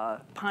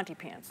ponte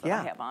pants that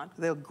I have on.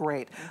 They're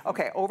great.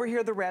 Okay, over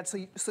here the red.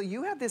 So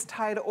you have this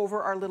tied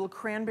over our little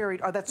cranberry.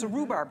 That's a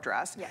rhubarb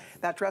dress. Yes.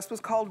 That dress was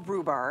called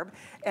rhubarb.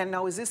 And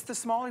now is this the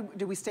small? Or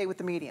do we stay with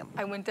the medium?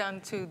 I went down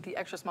to the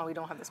extra small. We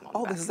don't have the small.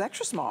 Oh, this is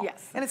extra small.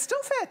 Yes. And it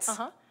still fits.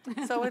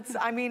 So it's,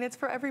 I mean, it's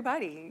for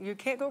everybody. You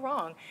can't go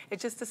wrong. It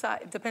just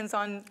depends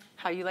on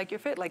how you like your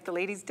fit. Like the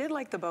ladies did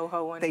like the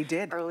boho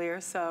one earlier.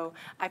 So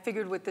I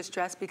figured with this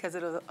dress, because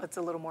it's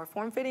a little more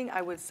form-fitting,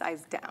 I would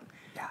size down.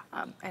 Yeah.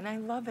 And I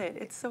love it.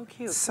 It's so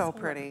cute. So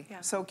pretty.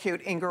 Yeah. So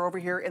cute. Inger over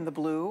here in the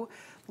blue.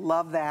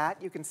 Love that.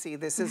 You can see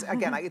this is,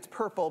 again, it's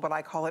purple, but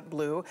I call it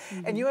blue.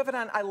 And you have it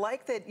on, I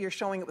like that you're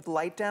showing it with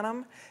light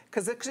denim,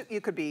 because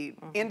it could be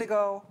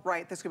indigo,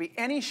 right? This could be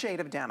any shade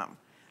of denim.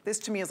 This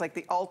to me is like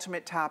the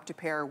ultimate top to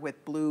pair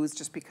with blues,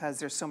 just because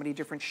there's so many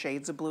different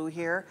shades of blue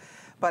here.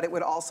 But it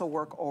would also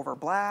work over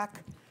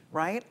black,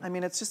 right? I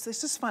mean, it's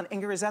just fun.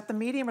 Inger, is that the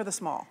medium or the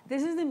small?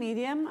 This is the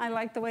medium. I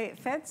like the way it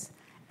fits.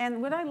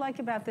 And what I like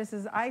about this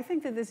is I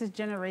think that this is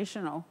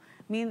generational,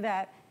 meaning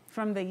that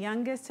from the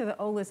youngest to the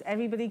oldest,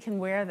 everybody can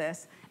wear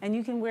this. And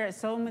you can wear it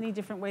so many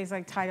different ways,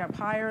 like tied up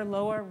higher,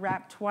 lower,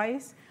 wrapped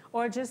twice,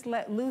 or just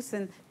let loose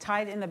and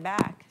tied in the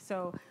back.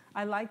 So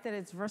I like that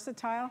it's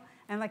versatile.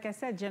 And like I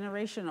said,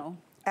 generational.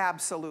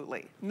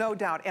 Absolutely, no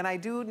doubt. And I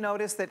do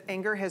notice that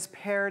Inger has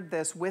paired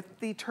this with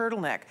the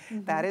turtleneck.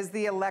 That is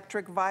the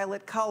electric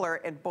violet color,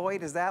 and boy,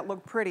 does that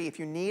look pretty. If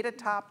you need a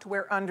top to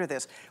wear under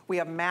this, we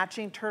have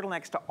matching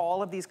turtlenecks to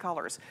all of these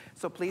colors.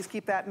 So please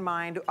keep that in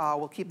mind.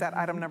 We'll keep that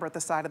item number at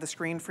the side of the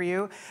screen for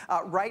you.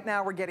 Right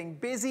now, we're getting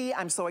busy.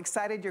 I'm so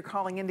excited you're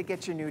calling in to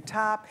get your new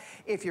top.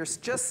 If you're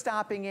just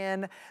stopping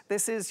in,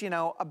 this is, you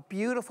know, a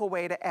beautiful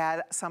way to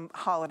add some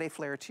holiday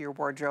flair to your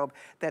wardrobe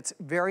that's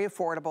very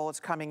affordable. It's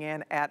coming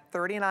in at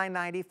 $39.95.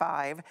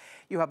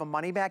 You have a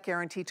money-back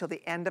guarantee till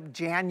the end of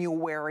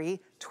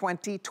January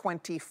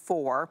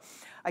 2024.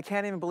 I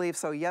can't even believe,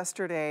 so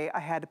yesterday I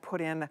had to put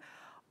in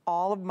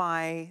all of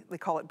my, they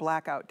call it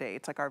blackout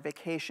dates, like our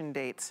vacation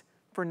dates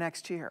for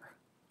next year.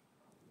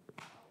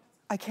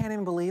 I can't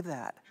even believe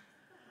that.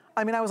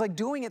 I mean, I was like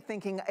doing it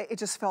thinking, it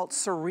just felt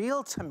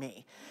surreal to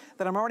me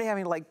that I'm already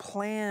having to like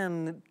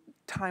plan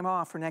time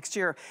off for next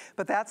year,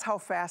 but that's how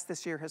fast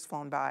this year has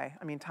flown by.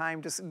 I mean,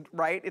 time just,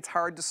 right? It's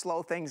hard to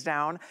slow things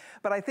down,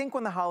 but I think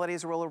when the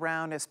holidays roll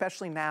around,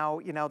 especially now,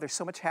 you know, there's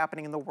so much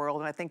happening in the world,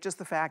 and I think just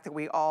the fact that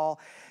we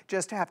all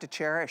just have to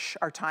cherish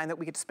our time that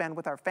we get to spend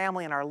with our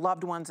family and our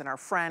loved ones and our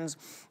friends,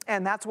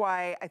 and that's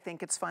why I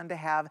think it's fun to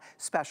have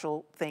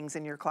special things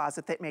in your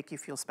closet that make you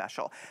feel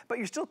special, but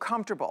you're still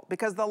comfortable,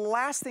 because the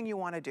last thing you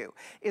want to do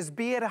is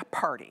be at a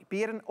party,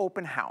 be at an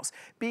open house,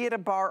 be at a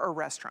bar or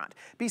restaurant,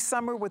 be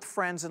somewhere with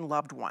friends and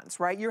loved ones,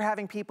 right? You're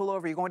having people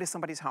over, you're going to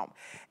somebody's home.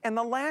 And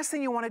the last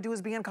thing you want to do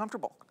is be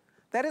uncomfortable.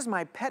 That is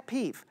my pet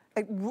peeve.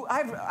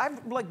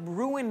 I've like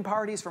ruined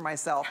parties for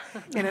myself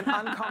in an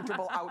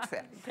uncomfortable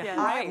outfit.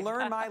 I've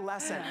learned my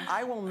lesson.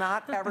 I will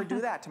not ever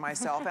do that to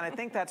myself. And I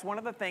think that's one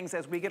of the things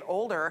as we get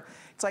older,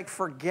 it's like,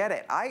 forget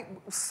it. I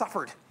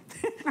suffered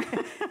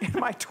in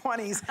my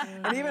 20s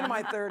and even in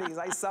my 30s,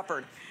 I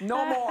suffered.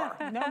 No more.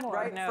 No more.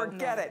 Right? No,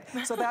 Forget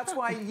it. So that's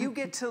why you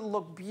get to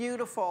look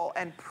beautiful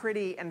and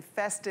pretty and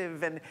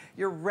festive, and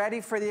you're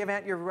ready for the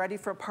event, you're ready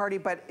for a party,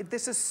 but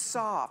this is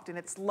soft and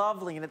it's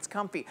lovely and it's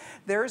comfy.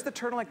 There's the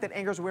turtleneck that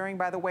Inger's wearing,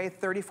 by the way,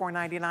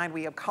 $34.99.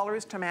 We have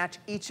colors to match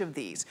each of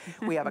these.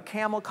 We have a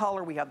camel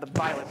color, we have the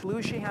violet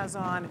blue she has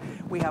on,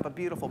 we have a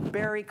beautiful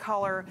berry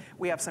color,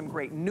 we have some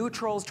great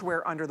neutrals to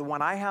wear under the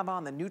one I have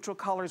on, the neutral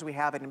colors, we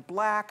have it in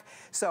black.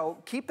 So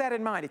keep that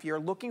in mind. If you're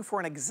looking for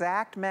an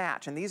exact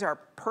match, and these are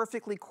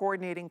perfectly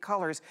coordinating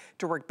colors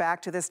to work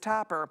back to this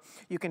topper,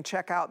 you can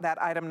check out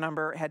that item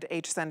number, head to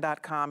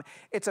hsn.com.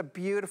 It's a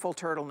beautiful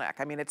turtleneck.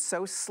 I mean, it's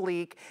so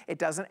sleek, it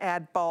doesn't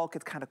add bulk,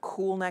 it's kind of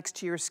cool next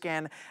to your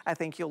skin. I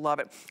think you'll love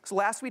it. So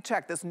last we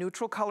checked, this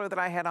neutral color that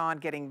I had on,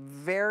 getting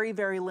very,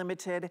 very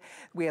limited.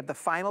 We have the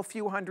final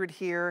few hundred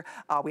here.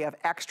 We have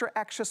extra,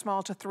 extra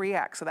small to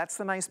 3X. So that's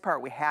the nice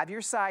part. We have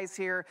your size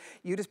here.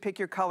 You just pick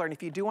your color. And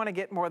if you do want to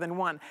get more than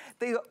one,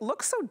 they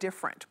look so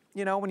different.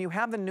 You know, when you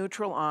have the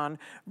neutral on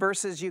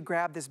versus you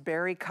grab this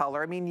berry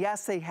color. I mean,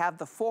 yes, they have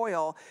the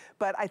foil,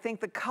 but I think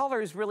the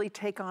colors really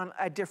take on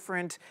a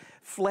different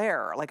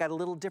flair, like a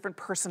little different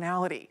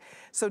personality.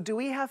 So do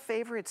we have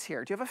favorites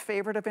here? Do you have a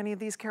favorite of any of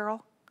these,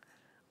 Carol?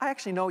 I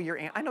actually know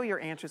I know your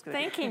answer is going to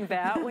be. Thinking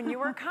that when you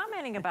were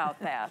commenting about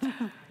that.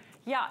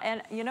 Yeah,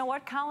 and you know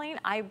what, Colleen?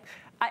 I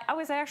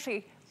was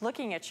actually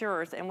looking at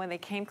yours, and when they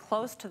came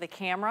close to the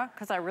camera,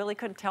 because I really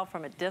couldn't tell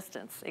from a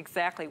distance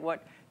exactly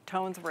what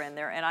tones were in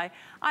there, and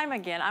I'm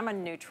a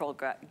neutral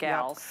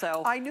gal, Yep.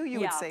 so I knew you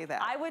would say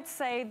that. I would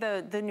say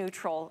the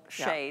neutral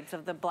shades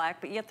of the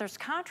black, but yet there's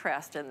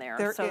contrast in there.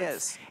 There so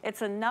is.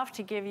 It's enough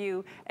to give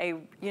you a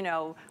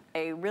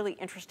really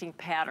interesting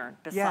pattern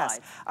besides. Yes,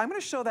 I'm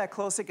going to show that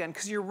close again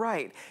because you're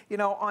right. You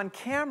know, on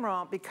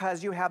camera,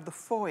 because you have the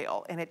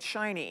foil and it's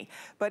shiny,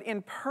 but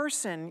in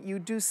person, you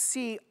do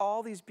see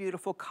all these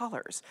beautiful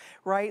colors,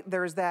 right?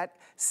 There's that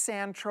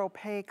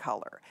Saint-Tropez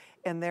color,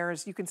 and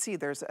you can see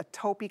there's a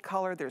taupey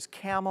color, there's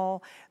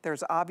camel,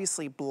 there's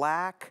obviously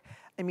black.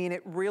 I mean,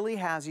 it really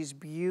has these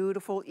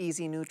beautiful,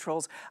 easy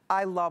neutrals.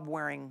 I love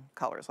wearing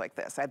colors like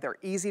this. They're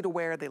easy to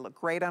wear. They look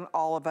great on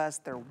all of us.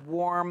 They're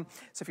warm.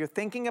 So if you're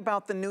thinking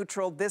about the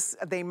neutral,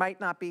 they might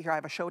not be here. I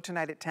have a show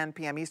tonight at 10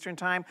 p.m. Eastern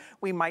time.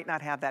 We might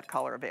not have that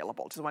color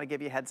available. Just want to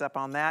give you a heads up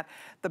on that.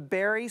 The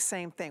berry,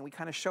 same thing. We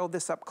kind of showed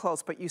this up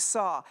close, but you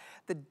saw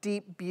the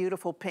deep,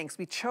 beautiful pinks.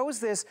 We chose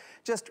this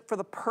just for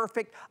the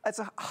perfect, it's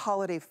a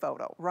holiday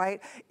photo, right?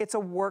 It's a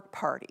work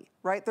party,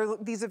 right?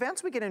 These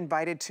events we get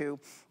invited to,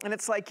 and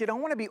it's like you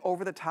don't want to be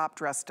over the top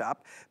dressed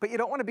up, but you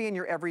don't want to be in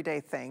your everyday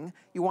thing.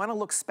 You want to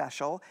look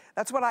special.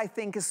 That's what I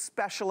think is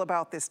special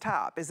about this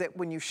top, is that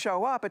when you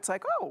show up, it's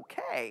like, oh,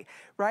 okay,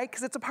 right?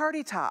 Because it's a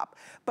party top,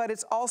 but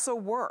it's also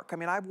work. I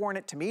mean, I've worn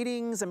it to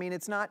meetings. I mean,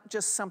 it's not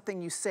just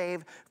something you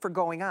save for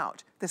going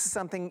out. This is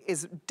something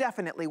is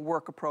definitely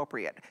work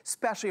appropriate,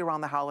 especially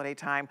around the holiday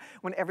time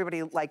when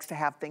everybody likes to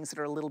have things that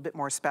are a little bit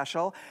more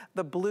special.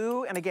 The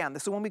blue, and again,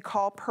 this is one we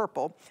call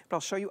purple, but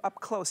I'll show you up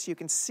close so you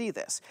can see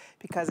this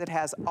because it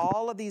has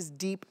all of these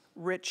deep,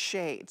 rich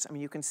shades. I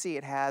mean, you can see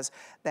it has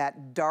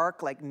that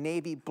dark, like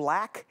navy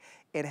black.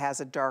 It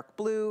has a dark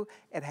blue.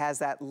 It has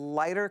that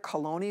lighter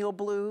colonial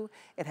blue.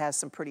 It has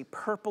some pretty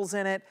purples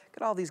in it.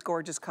 Look at all these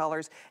gorgeous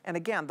colors. And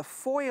again, the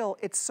foil,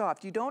 it's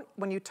soft.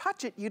 When you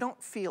touch it, you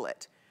don't feel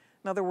it.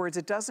 In other words,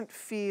 it doesn't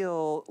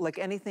feel like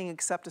anything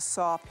except a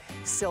soft,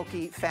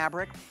 silky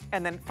fabric.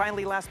 And then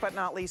finally, last but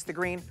not least, the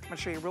green. I'm gonna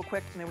show you real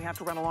quick, and then we have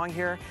to run along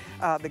here.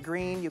 The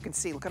green, you can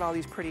see, look at all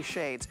these pretty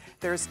shades.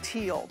 There's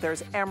teal,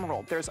 there's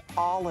emerald, there's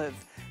olive,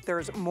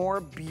 there's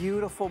more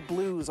beautiful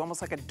blues,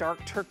 almost like a dark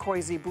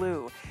turquoisey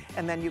blue.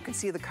 And then you can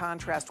see the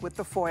contrast with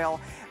the foil.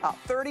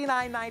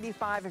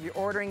 $39.95 if you're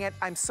ordering it.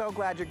 I'm so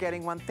glad you're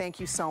getting one. Thank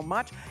you so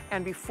much.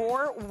 And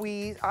before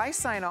I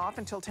sign off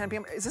until 10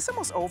 p.m., is this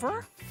almost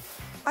over?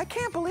 I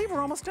can't believe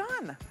we're almost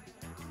done.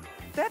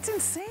 That's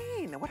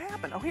insane. What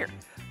happened? Oh, here,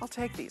 I'll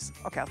take these.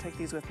 Okay, I'll take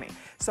these with me.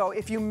 So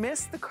if you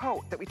missed the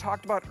coat that we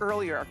talked about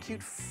earlier, our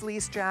cute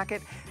fleece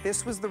jacket,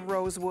 this was the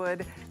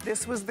rosewood,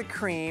 this was the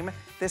cream,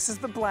 this is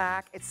the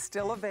black. It's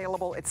still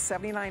available. It's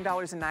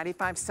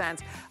 $79.95.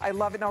 I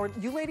love it. Now, are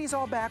you ladies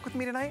all back with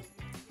me tonight?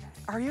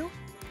 Are you?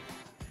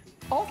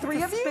 All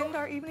three of you? Spend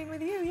our evening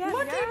with you, yes.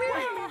 Look at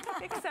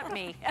me. Except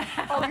me.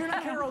 Oh,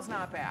 Carol's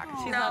not back.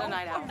 She's not a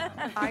night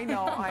owl. I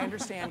know, I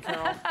understand,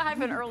 Carol. I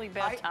have an early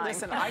bedtime.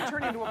 Listen, I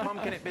turn into a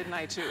pumpkin at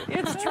midnight too.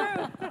 It's true.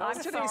 I'm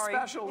Today's sorry.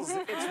 specials,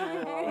 it's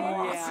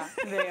raw. Yeah,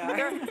 they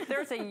are.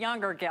 There's a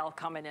younger gal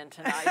coming in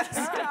tonight.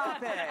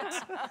 Stop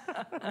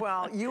it.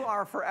 Well, you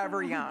are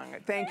forever young.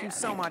 Thank you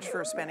so much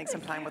for spending some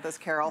time with us,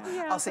 Carol.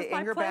 Yeah, I'll say, it's my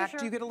Inger, back. pleasure.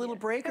 Do you get a little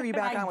break, or are you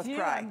back on with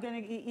Pry? I'm gonna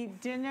eat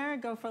dinner,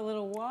 go for a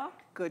little walk.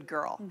 Good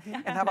girl.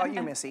 And how about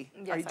you, Missy?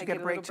 Yes, Did you I get get a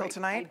a break little till break.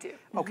 tonight? I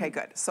do. Okay,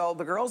 good. So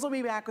the girls will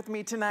be back with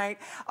me tonight.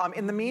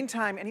 In the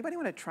meantime, anybody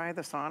want to try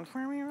this on for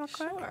me real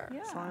quick? Sure.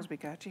 As long as we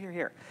got you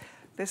here.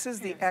 This is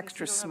the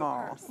extra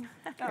small.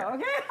 Oh,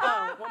 okay.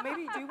 Oh, well,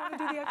 maybe do you want to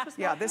do the extra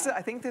small? Yeah, this is.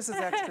 I think this is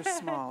extra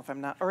small. If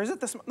I'm not, or is it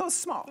the small? No, it's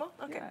small. Well,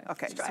 okay.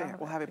 Okay, so here,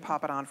 we'll have it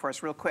pop it on for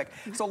us real quick.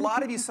 So a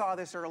lot of you saw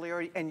this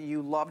earlier and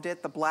you loved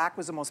it. The black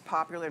was the most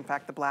popular. In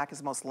fact, the black is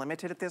the most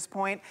limited at this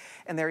point.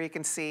 And there you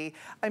can see.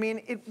 I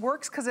mean, it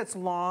works because it's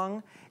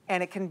long.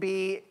 And it can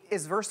be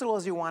as versatile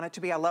as you want it to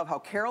be. I love how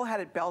Carol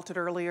had it belted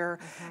earlier.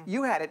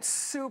 You had it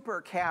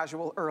super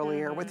casual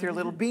earlier with your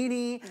little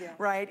beanie,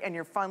 right? And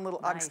your fun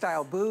little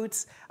Ugg-style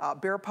boots,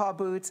 bear paw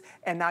boots.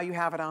 And now you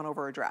have it on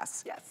over a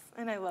dress. Yes,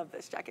 and I love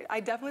this jacket. I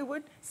definitely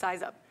would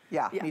size up.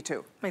 Yeah, me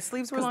too. My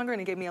sleeves were longer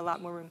and it gave me a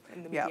lot more room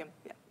in the medium.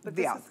 Yeah. But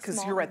this is because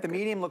small you're right, the and good.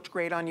 medium looked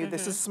great on you.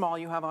 This is small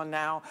you have on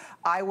now.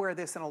 I wear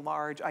this in a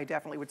large. I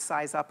definitely would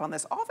size up on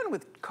this. Often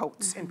with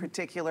coats in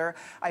particular,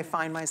 I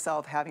find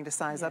myself having to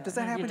size up. Does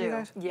that happen to you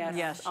guys?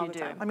 Yes, you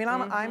do. I mean,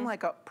 I'm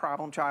like a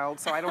problem child,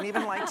 so I don't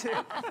even like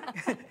to,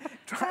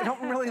 I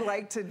don't really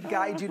like to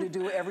guide you to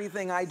do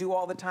everything I do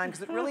all the time,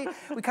 because it really,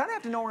 we kind of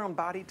have to know our own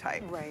body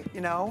type, Right. you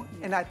know?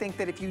 And I think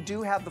that if you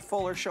do have the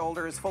fuller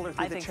shoulders, fuller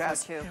through the think so,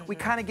 chest, too. we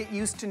kind of get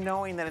used to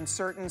knowing that in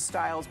certain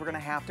styles, we're gonna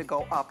have to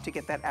go up to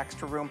get that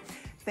extra room.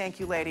 Thank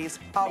you, ladies.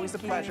 Always a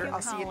pleasure.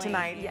 I'll see you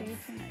tonight. Yes.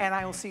 And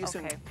I will see you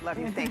soon. Love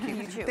you. Thank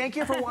you. Thank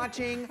you for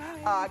watching.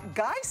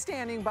 Guy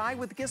standing by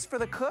with gifts for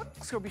the cook,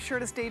 so be sure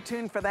to stay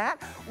tuned for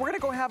that. We're going to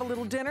go have a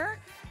little dinner,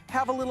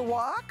 have a little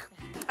walk,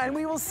 and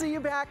we will see you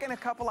back in a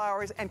couple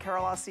hours. And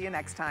Carol, I'll see you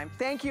next time.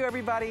 Thank you,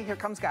 everybody. Here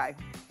comes Guy.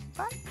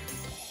 Bye.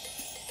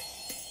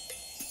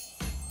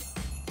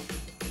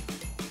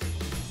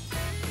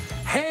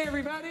 Hey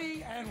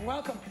everybody, and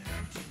welcome.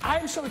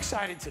 I'm so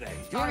excited today.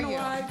 Do you want to know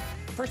why?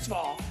 First of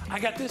all, I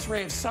got this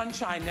ray of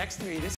sunshine next to me. This